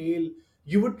will fail.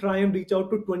 you would try and reach out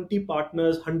to 20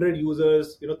 partners, 100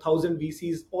 users, 1,000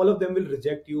 VCs. All of them will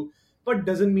reject you, but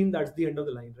doesn't mean that's the end of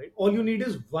the line, right? All you need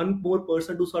is one more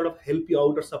person to sort of help you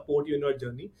out or support you in your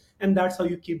journey, and that's how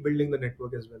you keep building the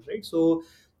network as well, right? So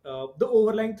the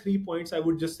overlying 3 points I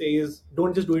would just say is,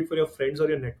 don't just do it for your friends or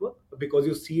your network because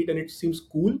you see it and it seems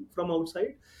cool from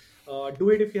outside. Do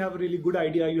it if you have a really good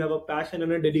idea, you have a passion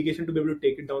and a dedication to be able to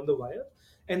take it down the wire.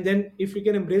 And then if you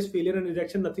can embrace failure and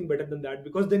rejection, nothing better than that,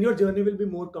 because then your journey will be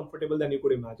more comfortable than you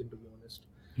could imagine, to be honest.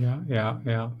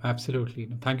 Yeah, absolutely.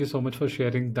 No, thank you so much for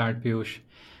sharing that, Piyush.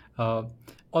 Uh,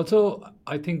 Also,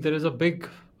 I think there is a big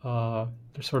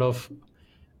sort of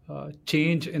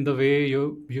change in the way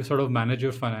you sort of manage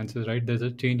your finances, right? There's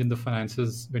a change in the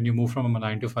finances when you move from a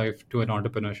 9 to 5 to an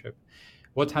entrepreneurship.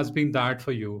 What has been that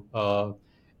for you?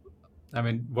 I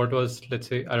mean, what was, let's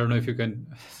say, I don't know if you can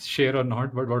share or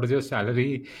not, but what is your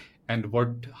salary, and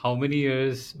how many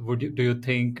years do you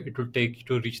think it would take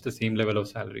to reach the same level of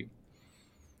salary?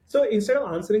 So instead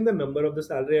of answering the number of the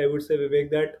salary, I would say, Vivek,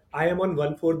 that I am on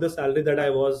one fourth the salary that I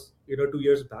was, 2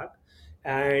 years back.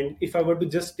 And if I were to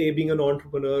just stay being an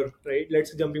entrepreneur, right?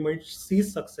 Let's say Jumping Mind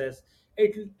sees success,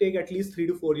 it will take at least 3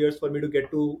 to 4 years for me to get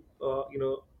to,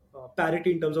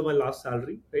 parity in terms of my last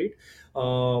salary, right?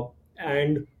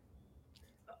 And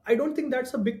I don't think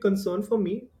that's a big concern for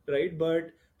me, right?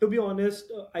 But to be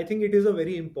honest, I think it is a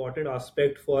very important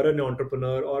aspect for an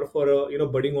entrepreneur or for a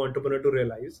budding entrepreneur to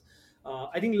realize.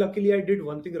 I think luckily I did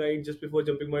one thing right just before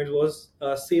Jumping Minds was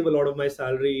save a lot of my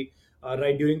salary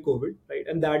right during COVID, right?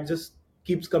 And that just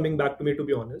keeps coming back to me, to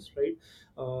be honest, right?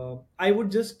 I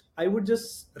would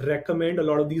just recommend a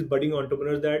lot of these budding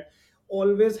entrepreneurs that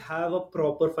always have a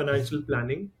proper financial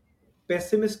planning,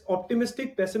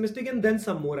 optimistic, pessimistic, and then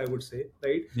some more, I would say,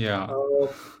 right? Yeah. uh,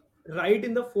 right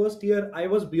in the first year I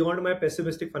was beyond my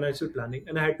pessimistic financial planning,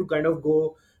 and I had to kind of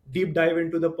go deep dive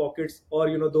into the pockets, or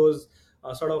those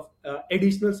sort of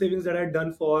additional savings that I had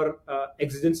done for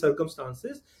exigent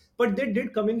circumstances. But they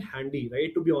did come in handy,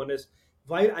 right? To be honest,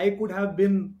 while I could have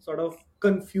been sort of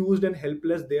confused and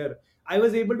helpless there, I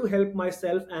was able to help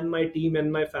myself and my team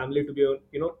and my family to be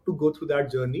to go through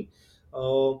that journey.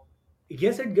 uh,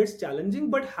 yes, it gets challenging,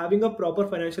 but having a proper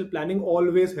financial planning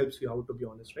always helps you out, to be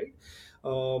honest, right?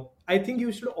 I think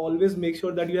you should always make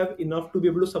sure that you have enough to be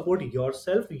able to support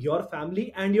yourself, your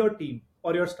family, and your team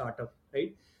or your startup,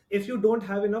 right? If you don't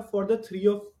have enough for the three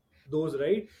of those,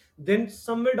 right, then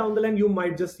somewhere down the line you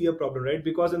might just see a problem, right?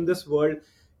 Because in this world,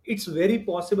 it's very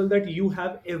possible that you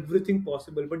have everything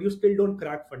possible but you still don't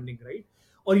crack funding, right?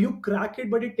 Or you crack it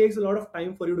but it takes a lot of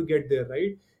time for you to get there,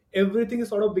 right? Everything is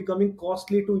sort of becoming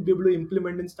costly to be able to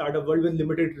implement in startup world with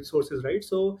limited resources, right?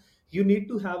 So you need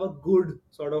to have a good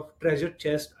sort of treasure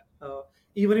chest,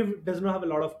 even if it does not have a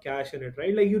lot of cash in it,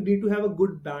 right? Like, you need to have a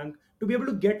good bank to be able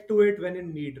to get to it when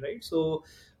in need, right? So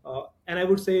and I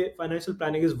would say financial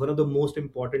planning is one of the most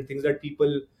important things that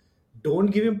people don't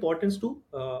give importance to,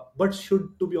 but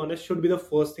should, to be honest, should be the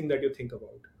first thing that you think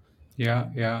about. Yeah,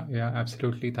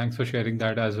 absolutely. Thanks for sharing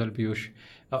that as well, Piyush.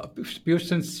 Piyush,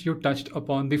 since you touched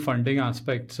upon the funding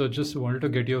aspect, so just wanted to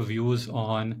get your views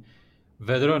on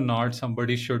whether or not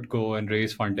somebody should go and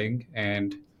raise funding,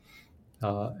 and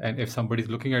if somebody's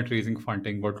looking at raising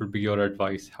funding, what would be your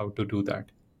advice? How to do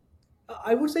that?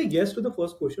 I would say yes to the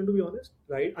first question, to be honest,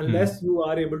 right? Hmm. Unless you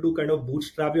are able to kind of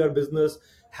bootstrap your business,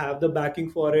 have the backing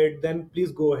for it, then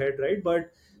please go ahead, right?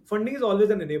 But funding is always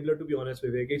an enabler, to be honest,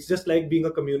 Vivek. It's just like being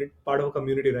a community, part of a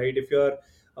community, right? If you're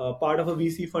part of a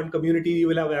VC fund community, you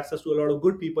will have access to a lot of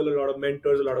good people, a lot of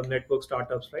mentors, a lot of network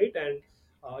startups, right? And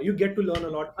you get to learn a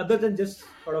lot other than just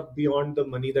sort of beyond the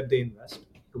money that they invest,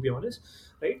 to be honest,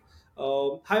 right?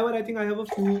 However, I think I have a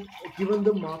few, given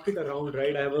the market around,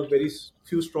 right? I have a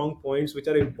few strong points which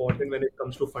are important when it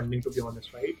comes to funding, to be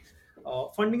honest, right?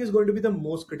 Funding is going to be the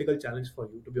most critical challenge for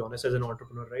you, to be honest, as an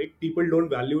entrepreneur, right? People don't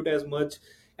value it as much.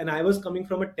 And I was coming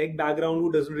from a tech background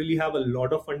who doesn't really have a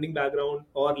lot of funding background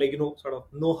or, like, sort of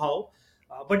know how,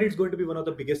 but it's going to be one of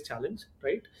the biggest challenge,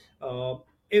 right? Uh,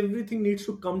 Everything needs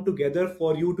to come together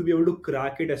for you to be able to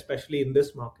crack it, especially in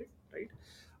this market, right?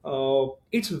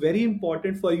 It's very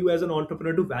important for you as an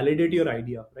entrepreneur to validate your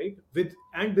idea, right, with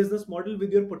and business model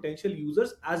with your potential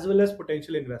users as well as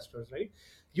potential investors, right?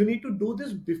 You need to do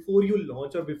this before you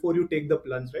launch or before you take the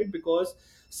plunge, right? Because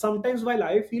sometimes, while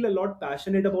I feel a lot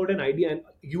passionate about an idea and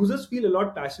users feel a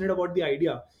lot passionate about the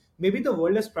idea, maybe the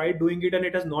world has tried doing it and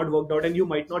it has not worked out, and you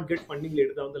might not get funding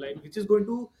later down the line, which is going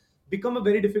to become a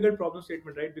very difficult problem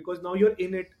statement, right? Because now you're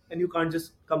in it and you can't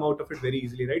just come out of it very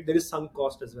easily, right? There is sunk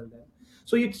cost as well there.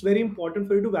 So it's very important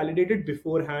for you to validate it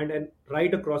beforehand and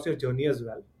right across your journey as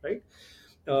well, right?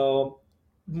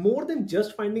 more than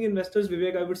just finding investors,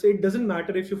 Vivek, I would say it doesn't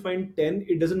matter if you find 10,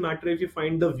 it doesn't matter if you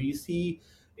find the VC,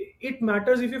 it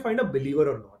matters if you find a believer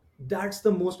or not. That's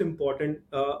the most important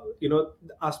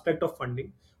aspect of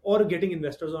funding or getting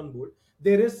investors on board.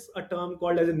 There is a term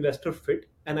called as investor fit,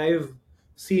 and I've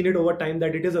seen it over time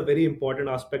that it is a very important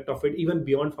aspect of it, even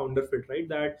beyond founder fit, right?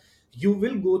 That you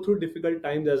will go through difficult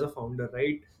times as a founder,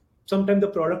 right? Sometimes the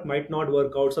product might not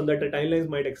work out, sometimes the timelines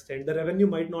might extend, the revenue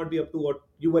might not be up to what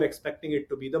you were expecting it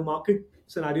to be, the market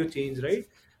scenario change, right?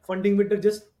 Funding winter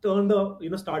just turn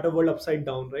the startup world upside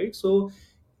down, right? So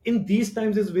in these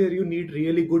times is where you need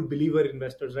really good believer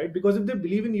investors, right? Because if they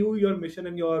believe in you, your mission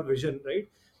and your vision, right,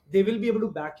 they will be able to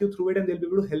back you through it and they'll be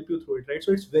able to help you through it, right?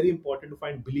 So it's very important to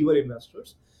find believer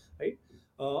investors, right?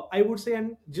 I would say,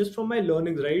 and just from my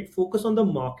learnings, right, focus on the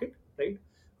market, right?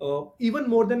 Even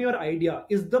more than your idea,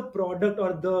 is the product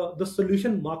or the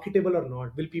solution marketable or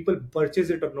not, will people purchase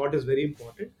it or not, is very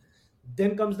important.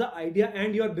 Then comes the idea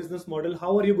and your business model,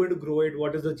 how are you going to grow it,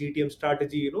 what is the GTM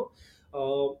strategy,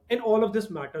 and all of this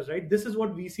matters, right? This is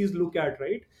what VCs look at,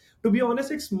 right? To be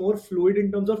honest, it's more fluid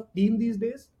in terms of team these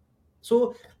days.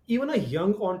 So even a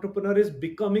young entrepreneur is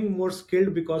becoming more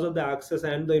skilled because of the access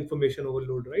and the information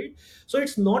overload, right? So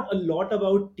it's not a lot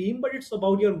about team, but it's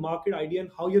about your market idea and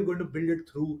how you're going to build it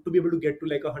through to be able to get to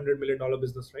like $100 million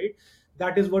business, right?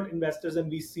 That is what investors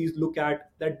and VCs look at,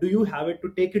 that do you have it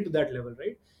to take it to that level,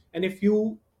 right? And if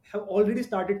you have already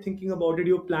started thinking about it,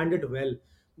 you have planned it well,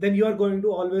 then you are going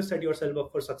to always set yourself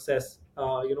up for success.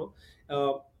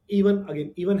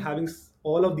 Even having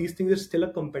all of these things, is still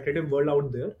a competitive world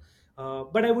out there.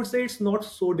 But I would say it's not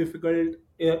so difficult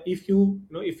if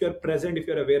if you're present, if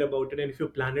you're aware about it, and if you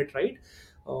plan it right.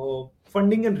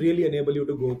 Funding can really enable you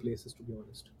to go places, to be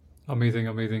honest. Amazing,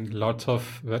 amazing. Lots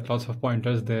of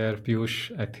pointers there,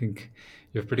 Piyush. I think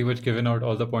you've pretty much given out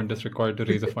all the pointers required to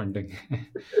raise a funding.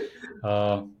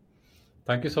 uh,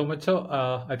 Thank you so much. So,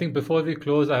 I think before we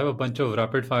close, I have a bunch of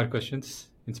rapid fire questions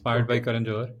inspired by Okay. Karan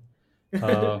Johar.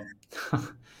 Uh,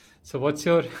 so, what's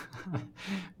your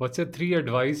three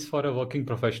advice for a working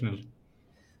professional?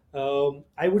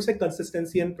 I would say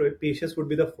consistency and patience would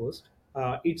be the first.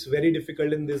 It's very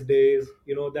difficult in these days,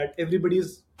 that everybody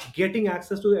is getting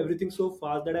access to everything so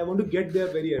fast that I want to get there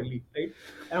very early, right?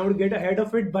 I want to get ahead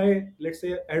of it by, let's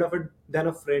say, ahead of it than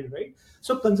a friend, right?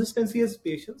 So consistency is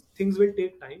patience. Things will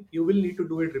take time. You will need to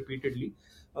do it repeatedly.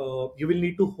 You will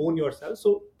need to hone yourself.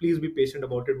 So please be patient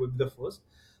about it. Would be the first.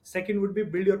 Second would be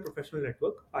build your professional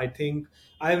network. I think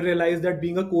I've realized that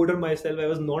being a coder myself, I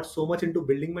was not so much into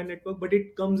building my network, but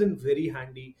it comes in very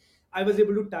handy. I was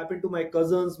able to tap into my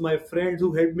cousins, my friends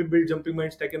who helped me build Jumping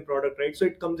Minds tech and product, right? So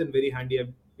it comes in very handy,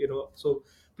 So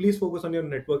please focus on your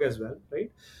network as well,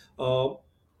 right? Uh,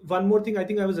 One more thing, I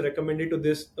think I was recommended to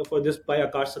this for this by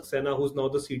Akash Saxena, who's now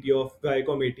the CTO of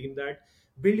Viacom 18, that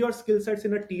build your skill sets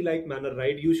in a T-like manner,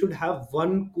 right? You should have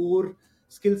one core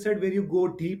skill set where you go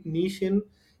deep niche in,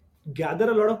 gather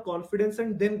a lot of confidence,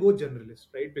 and then go generalist,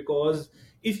 right? Because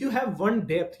if you have one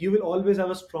depth, you will always have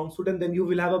a strong suit, and then you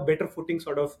will have a better footing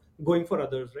sort of going for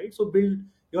others, right? So build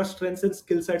your strengths and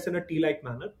skill sets in a T-like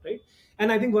manner, right?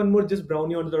 And I think one more, just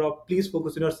brownie on the top, please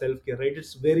focus on your self-care, right?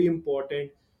 It's very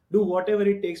important. Do whatever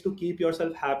it takes to keep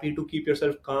yourself happy, to keep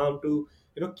yourself calm, to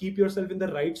keep yourself in the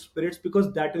right spirits,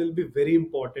 because that will be very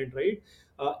important, right?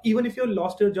 Even if you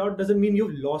lost your job, doesn't mean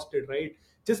you've lost it, right?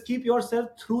 Just keep yourself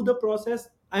through the process.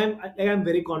 I am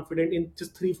very confident in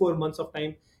just 3-4 months of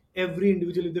time, every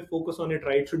individual, if they focus on it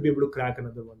right, should be able to crack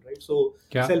another one, right? So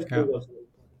Yeah, self-care yeah, is also very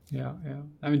important. yeah, yeah.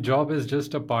 I mean, job is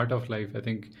just a part of life. I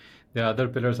think there are other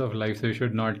pillars of life, so you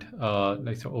should not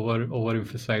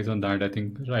overemphasize on that. I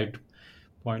think right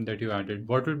point that you added.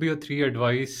 What would be your three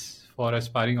advice for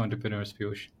aspiring entrepreneurs,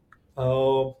 Piyush?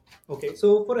 Uh, okay,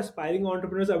 so for aspiring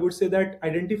entrepreneurs, I would say that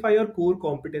identify your core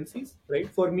competencies, right?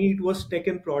 For me, it was tech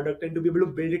and product, and to be able to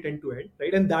build it end to end,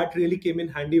 right? And that really came in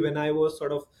handy when I was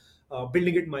sort of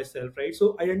building it myself, right?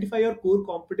 So identify your core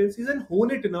competencies and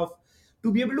hone it enough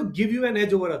to be able to give you an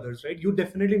edge over others, right? You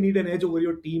definitely need an edge over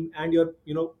your team and your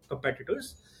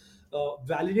competitors.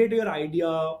 Validate your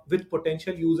idea with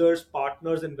potential users,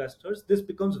 partners, investors. This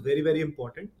becomes very, very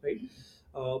important, right?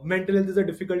 Mental health is a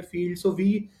difficult field, so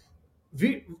we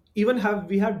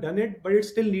have done it, but it's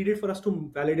still needed for us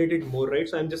to validate it more, right?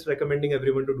 So I'm just recommending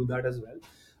everyone to do that as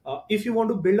well. If you want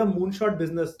to build a moonshot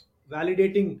business,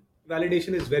 validation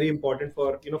is very important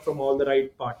for from all the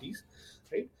right parties,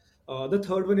 right? The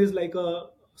third one is like a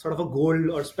sort of a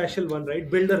goal or special one, right?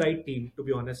 Build the right team. To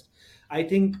be honest, I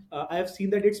think I have seen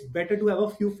that it's better to have a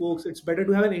few folks, it's better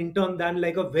to have an intern than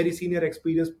like a very senior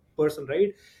experienced person,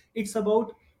 right? It's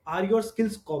about, are your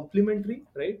skills complementary,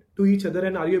 right, to each other,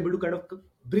 and are you able to kind of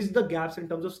bridge the gaps in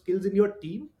terms of skills in your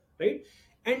team, right?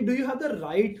 And do you have the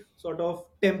right sort of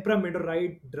temperament or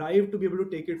right drive to be able to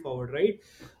take it forward, right?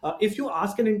 If you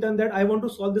ask an intern that I want to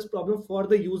solve this problem for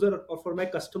the user or for my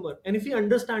customer, and if he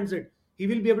understands it, he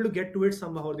will be able to get to it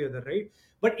somehow or the other, right?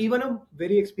 But even a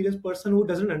very experienced person who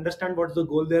doesn't understand what's the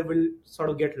goal there will sort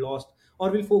of get lost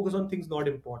or will focus on things not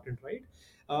important, right?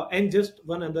 And just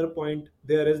one other point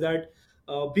there is that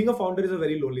being a founder is a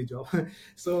very lonely job.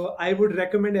 So I would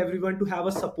recommend everyone to have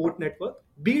a support network,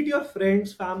 be it your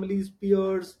friends, families,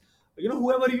 peers,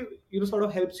 whoever sort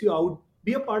of helps you out.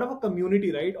 Be a part of a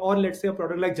community, right? Or let's say a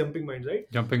product like Jumping Minds, right?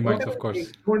 Jumping Minds, Whatever of it takes,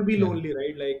 course. don't be Yeah. lonely,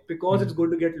 right? Like, because it's going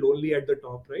to get lonely at the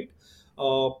top, right?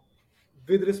 uh,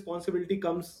 with responsibility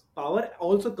comes power,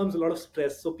 also comes a lot of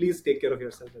stress, so please take care of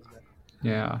yourself as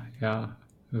Yeah, yeah,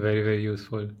 very, very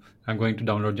useful. I'm going to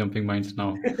download Jumping Minds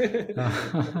now.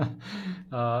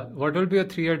 What will be your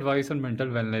three advice on mental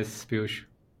wellness, Piyush?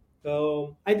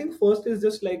 I think first is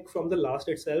just like from the last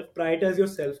itself, prioritize your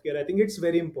self care. I think it's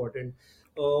very important.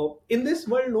 In this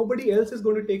world, nobody else is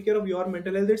going to take care of your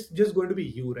mental health. It's just going to be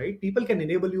you, right? People can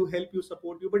enable you, help you,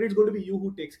 support you, but it's going to be you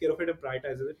who takes care of it and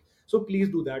prioritizes it. So please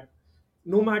do that.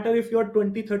 No matter if you're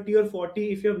 20, 30, or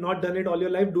 40, if you have not done it all your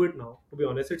life, do it now. To be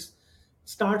honest, it's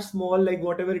start small, like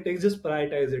whatever it takes, just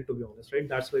prioritize it. To be honest, right?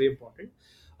 That's very important.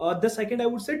 The second, I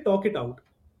would say, talk it out.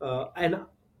 And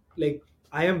like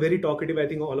I am very talkative. I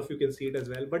think all of you can see it as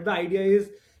well. But the idea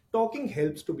is talking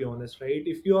helps, to be honest, right?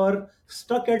 If you are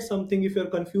stuck at something, if you're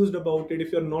confused about it,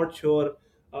 if you're not sure,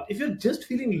 if you're just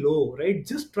feeling low, right?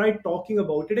 Just try talking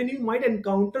about it, and you might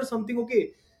encounter something.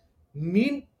 Okay,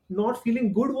 me not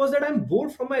feeling good was that I'm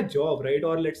bored from my job, right?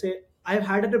 Or let's say I've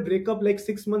had a breakup like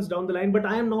 6 months down the line, but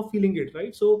I am now feeling it,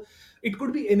 right? So it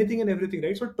could be anything and everything,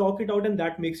 right? So talk it out, and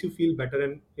that makes you feel better,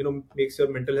 and makes your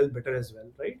mental health better as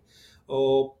well, right?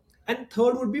 uh, and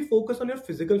third would be focus on your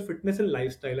physical fitness and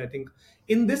lifestyle. I think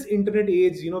in this internet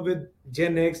age, with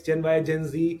Gen X, Gen Y, Gen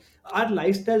Z, our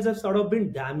lifestyles have sort of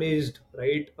been damaged,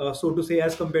 right? So to say,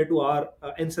 as compared to our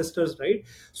ancestors, right?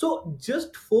 So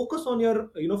just focus on your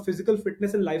physical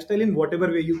fitness and lifestyle in whatever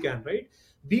way you can, right?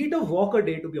 Be it a walk a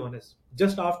day, to be honest.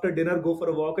 Just after dinner, go for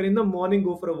a walk, and in the morning,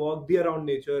 go for a walk. Be around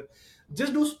nature.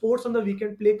 Just do sports on the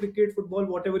weekend. Play cricket, football,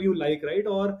 whatever you like, right?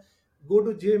 Or go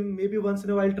to gym. Maybe once in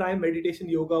a while, try meditation,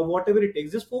 yoga, whatever it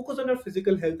takes. Just focus on your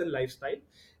physical health and lifestyle,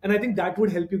 and I think that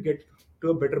would help you get to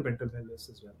a better mental wellness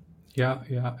as well. Yeah,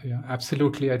 yeah, yeah,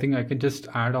 absolutely. I think I can just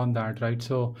add on that, right?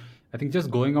 So I think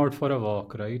just going out for a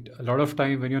walk, right? A lot of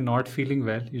time when you're not feeling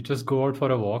well, you just go out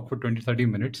for a walk for 20, 30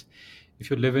 minutes. If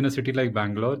you live in a city like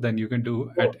Bangalore, then you can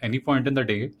do Oh, at any point in the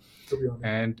day. to be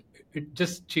honest. And it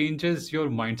just changes your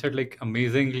mindset like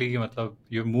amazingly. Matlab,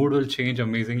 your mood will change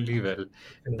amazingly well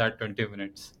in that 20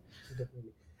 minutes.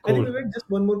 Definitely. I think Cool. Vivek, just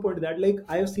one more point to that. Like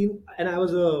I have seen, and I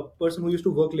was a person who used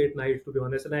to work late nights, to be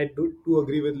honest, and I do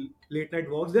agree with late night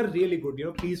walks. They're really good,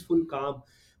 peaceful, calm.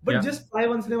 But Yeah, just try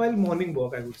once in a while morning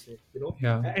walk, I would say,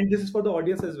 yeah, and this is for the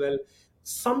audience as well.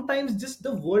 Sometimes just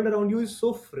the world around you is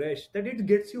so fresh that it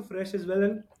gets you fresh as well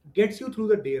and gets you through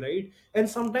the day, right? And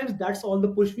sometimes that's all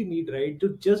the push we need, right?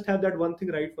 To just have that one thing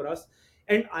right for us.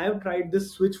 And I have tried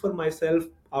this switch for myself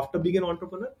after being an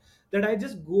entrepreneur, that I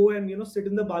just go and sit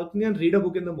in the balcony and read a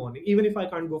book in the morning, even if I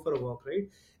can't go for a walk, right?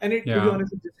 And it, to be yeah.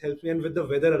 honest, it just helps me. And with the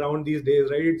weather around these days,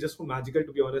 right, it's just so magical,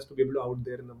 to be honest, to be able to out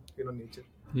there in the nature.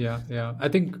 Yeah, yeah.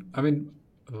 I mean,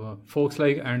 folks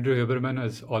like Andrew Huberman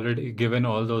has already given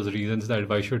all those reasons that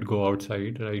why should go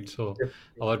outside, right? So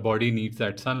Definitely. our body needs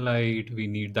that sunlight, we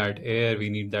need that air, we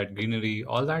need that greenery,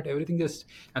 all that, everything just,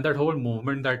 and that whole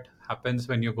movement that happens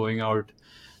when you're going out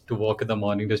to walk in the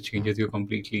morning just changes you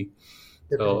completely.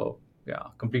 Definitely. So yeah,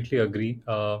 completely agree.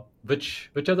 Which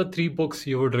are the three books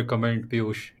you would recommend,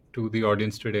 Piyush, to the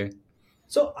audience today?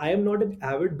 So I am not an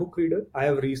avid book reader. I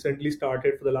have recently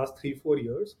started for the last 3 4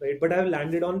 years, right? But I've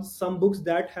landed on some books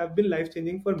that have been life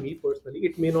changing for me personally.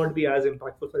 It may not be as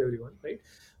impactful for everyone, right?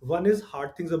 One is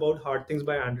Hard Things About Hard Things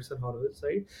by Anderson Horowitz,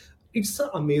 right? It's an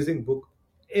amazing book.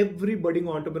 Every budding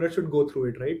entrepreneur should go through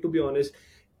it, right? To be honest,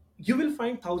 you will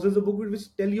find thousands of books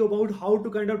which tell you about how to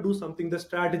kind of do something, the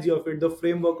strategy of it, the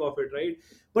framework of it, right?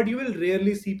 But you will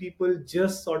rarely see people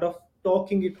just sort of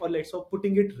talking it, or like sort of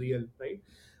putting it real, right?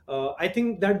 I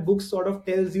think that book sort of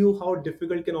tells you how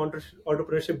difficult can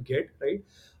entrepreneurship get, right?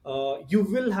 You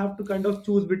will have to kind of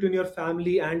choose between your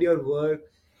family and your work,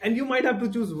 and you might have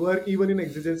to choose work even in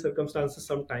exigent circumstances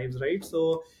sometimes, right?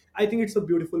 So I think it's a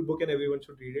beautiful book and everyone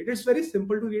should read it. It's very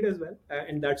simple to read as well,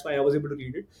 and that's why I was able to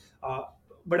read it. Uh,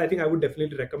 but I think I would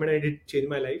definitely recommend. It did change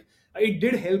my life. It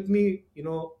did help me,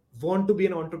 want to be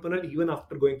an entrepreneur even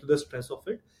after going through the stress of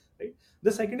it. right?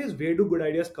 The second is, where do good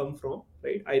ideas come from,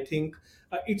 right? I think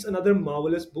it's another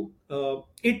marvelous book.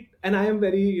 It and I am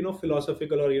very,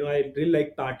 philosophical, or I really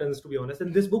like patterns, to be honest.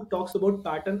 And this book talks about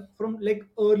pattern from like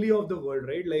early of the world,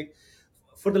 right? Like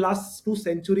for the last 2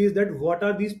 centuries, that what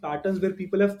are these patterns where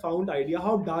people have found idea,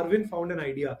 how Darwin found an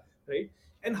idea, right?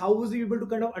 And how was he able to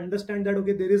kind of understand that,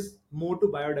 okay, there is more to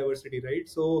biodiversity, right?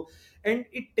 So, and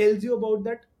it tells you about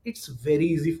that it's very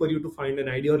easy for you to find an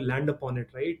idea or land upon it,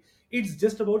 right? It's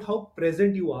just about how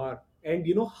present you are, and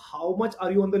how much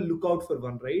are you on the lookout for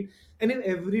one, right? And if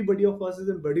everybody of us is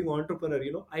a budding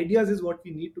entrepreneur, ideas is what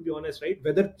we need, to be honest, right?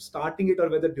 Whether starting it or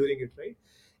whether doing it, right?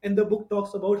 And the book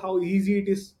talks about how easy it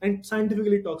is, and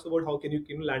scientifically talks about how can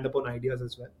you land upon ideas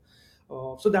as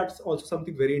well. So that's also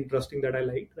something very interesting that I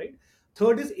like, right?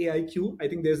 Third is AIQ. I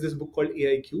think there's this book called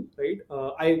AIQ, right?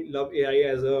 I love AI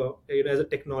as a as a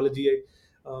technology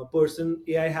person.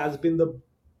 AI has been the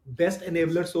best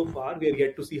enabler so far. We are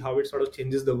yet to see how it sort of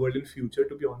changes the world in future,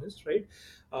 to be honest, right?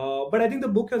 But I think the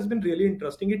book has been really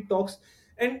interesting. It talks,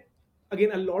 and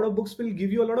again, a lot of books will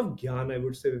give you a lot of gyan, I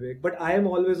would say, Vivek, but I am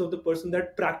always of the person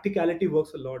that practicality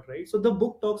works a lot, right? So the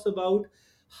book talks about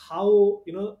how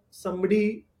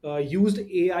somebody used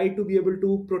AI to be able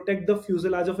to protect the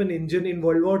fuselage of an engine in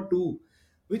World War II,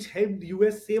 which helped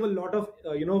US save a lot of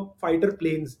fighter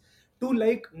planes, to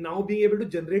like now being able to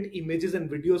generate images and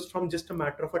videos from just a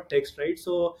matter of a text, right?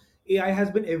 So AI has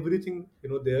been everything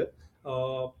there.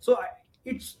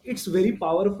 It's very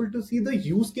powerful to see the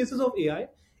use cases of AI,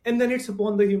 and then it's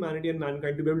upon the humanity and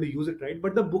mankind to be able to use it, right?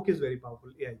 But the book is very powerful,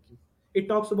 AIQ. It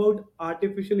talks about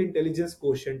artificial intelligence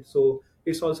quotient, so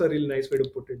it's also a really nice way to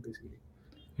put it, basically.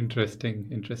 Interesting,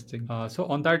 interesting. So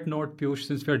on that note, Piyush,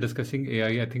 since we are discussing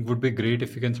AI, I think would be great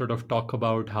if you can sort of talk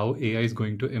about how AI is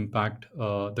going to impact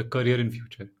the career in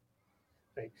future.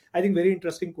 Right. I think very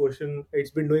interesting question. It's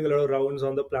been doing a lot of rounds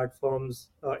on the platforms,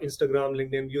 Instagram,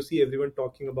 LinkedIn. You see everyone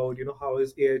talking about, how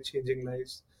is AI changing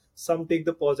lives. Some take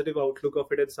the positive outlook of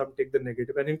it, and some take the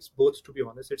negative. And it's both, to be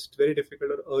honest. It's very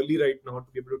difficult or early right now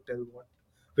to be able to tell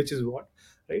which is what,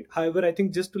 right? However, I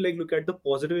think just to like look at the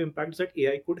positive impacts that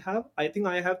AI could have, I think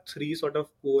I have three sort of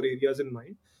core areas in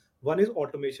mind. One is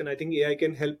automation. I think AI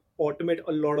can help automate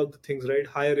a lot of the things, right?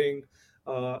 Hiring,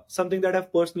 something that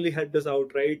have personally helped us out,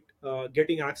 right?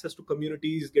 Getting access to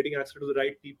communities, getting access to the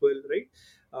right people,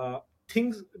 right?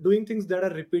 Doing things that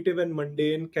are repetitive and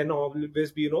mundane can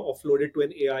always be offloaded to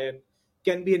an AI, and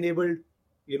can be enabled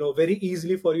very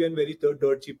easily for you, and very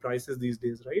dirt cheap prices these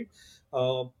days, right?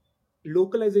 uh,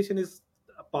 Localization is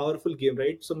a powerful game,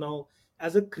 right? So now,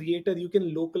 as a creator, you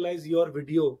can localize your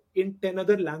video in 10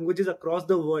 other languages across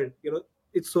the world.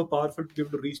 It's so powerful to be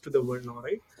able to reach to the world now,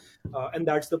 right? And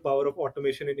that's the power of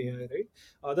automation in AI,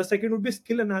 right? The second would be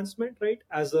skill enhancement, right?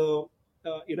 As a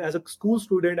as a school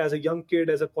student, as a young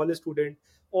kid, as a college student,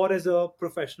 or as a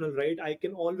professional, right? I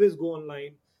can always go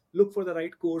online, look for the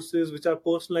right courses which are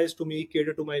personalized to me,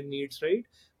 cater to my needs, right?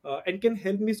 And can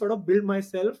help me sort of build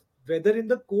myself, whether in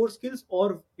the core skills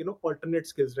or alternate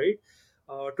skills, right?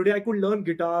 Today I could learn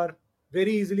guitar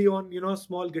very easily on a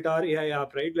small guitar AI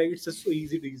app, right? Like it's just so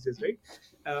easy these days, right?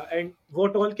 And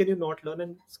what all can you not learn?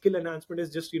 And skill enhancement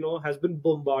is just has been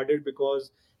bombarded,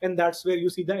 because, and that's where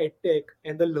you see the ed tech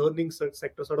and the learning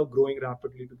sector sort of growing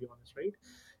rapidly, to be honest,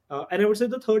 right? And I would say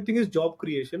the third thing is job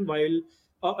creation. While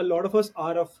a lot of us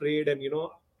are afraid, and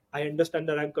I understand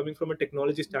that I'm coming from a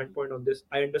technology standpoint on this.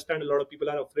 I understand a lot of people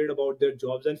are afraid about their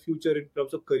jobs and future in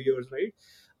terms of careers, right?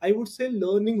 I would say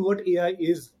learning what AI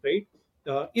is, right,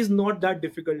 is not that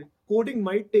difficult. Coding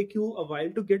might take you a while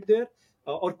to get there,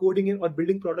 or coding in or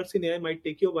building products in AI might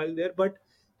take you a while there, but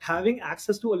having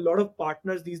access to a lot of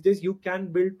partners these days, you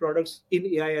can build products in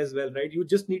AI as well, right? You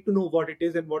just need to know what it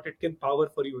is and what it can power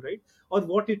for you, right? Or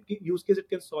what use case it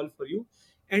can solve for you.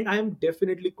 And I am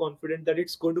definitely confident that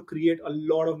it's going to create a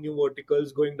lot of new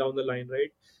verticals going down the line,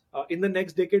 right? In the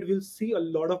next decade, we'll see a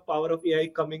lot of power of AI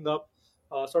coming up,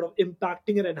 sort of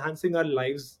impacting and enhancing our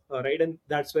lives, right? And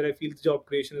that's where I feel job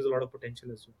creation is a lot of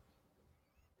potential as well.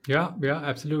 Yeah, yeah,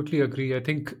 absolutely agree. I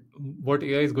think what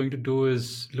AI is going to do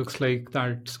is looks like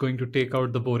that's going to take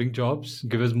out the boring jobs,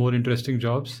 give us more interesting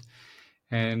jobs,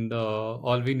 and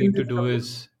all we Will need to this do come?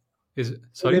 is Will they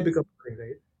sorry, become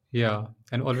right? yeah,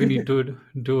 and all we need to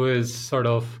do is sort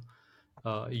of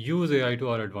use AI to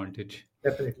our advantage.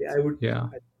 Definitely, I would. Yeah.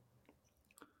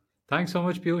 Thanks so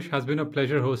much, Piyush. Has been a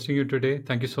pleasure hosting you today.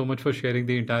 Thank you so much for sharing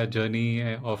the entire journey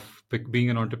of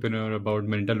being an entrepreneur, about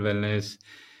mental wellness,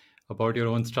 about your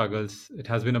own struggles. It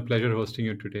has been a pleasure hosting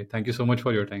you today. Thank you so much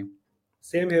for your time.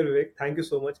 Same here, Vivek. Thank you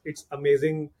so much. It's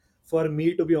amazing for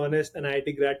me, to be honest, an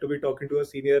IIT grad, to be talking to a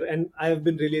senior, and I have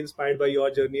been really inspired by your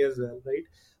journey as well, right?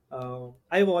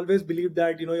 I've always believed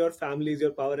that your family is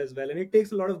your power as well, and it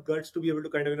takes a lot of guts to be able to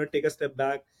kind of take a step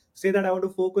back, say that I want to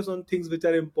focus on things which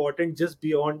are important just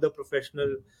beyond the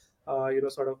professional,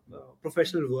 sort of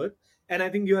professional work. And I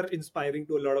think you are inspiring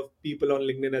to a lot of people on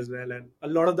LinkedIn as well, and a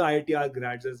lot of the IITR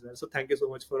grads as well. So thank you so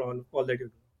much for all that you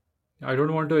do. I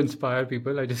don't want to inspire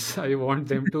people. I want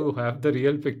them to have the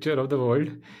real picture of the world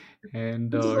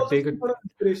and Which is also take a some sort of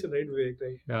inspiration, right, Vivek?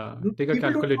 Right? yeah take a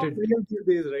People don't talk calculated real these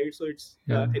days, right? So it's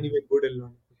yeah anyway good and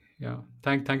long. yeah.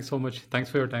 Thanks so much. Thanks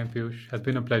for your time, Piyush. Has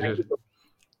been a Thank pleasure. you so much.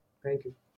 Thank you.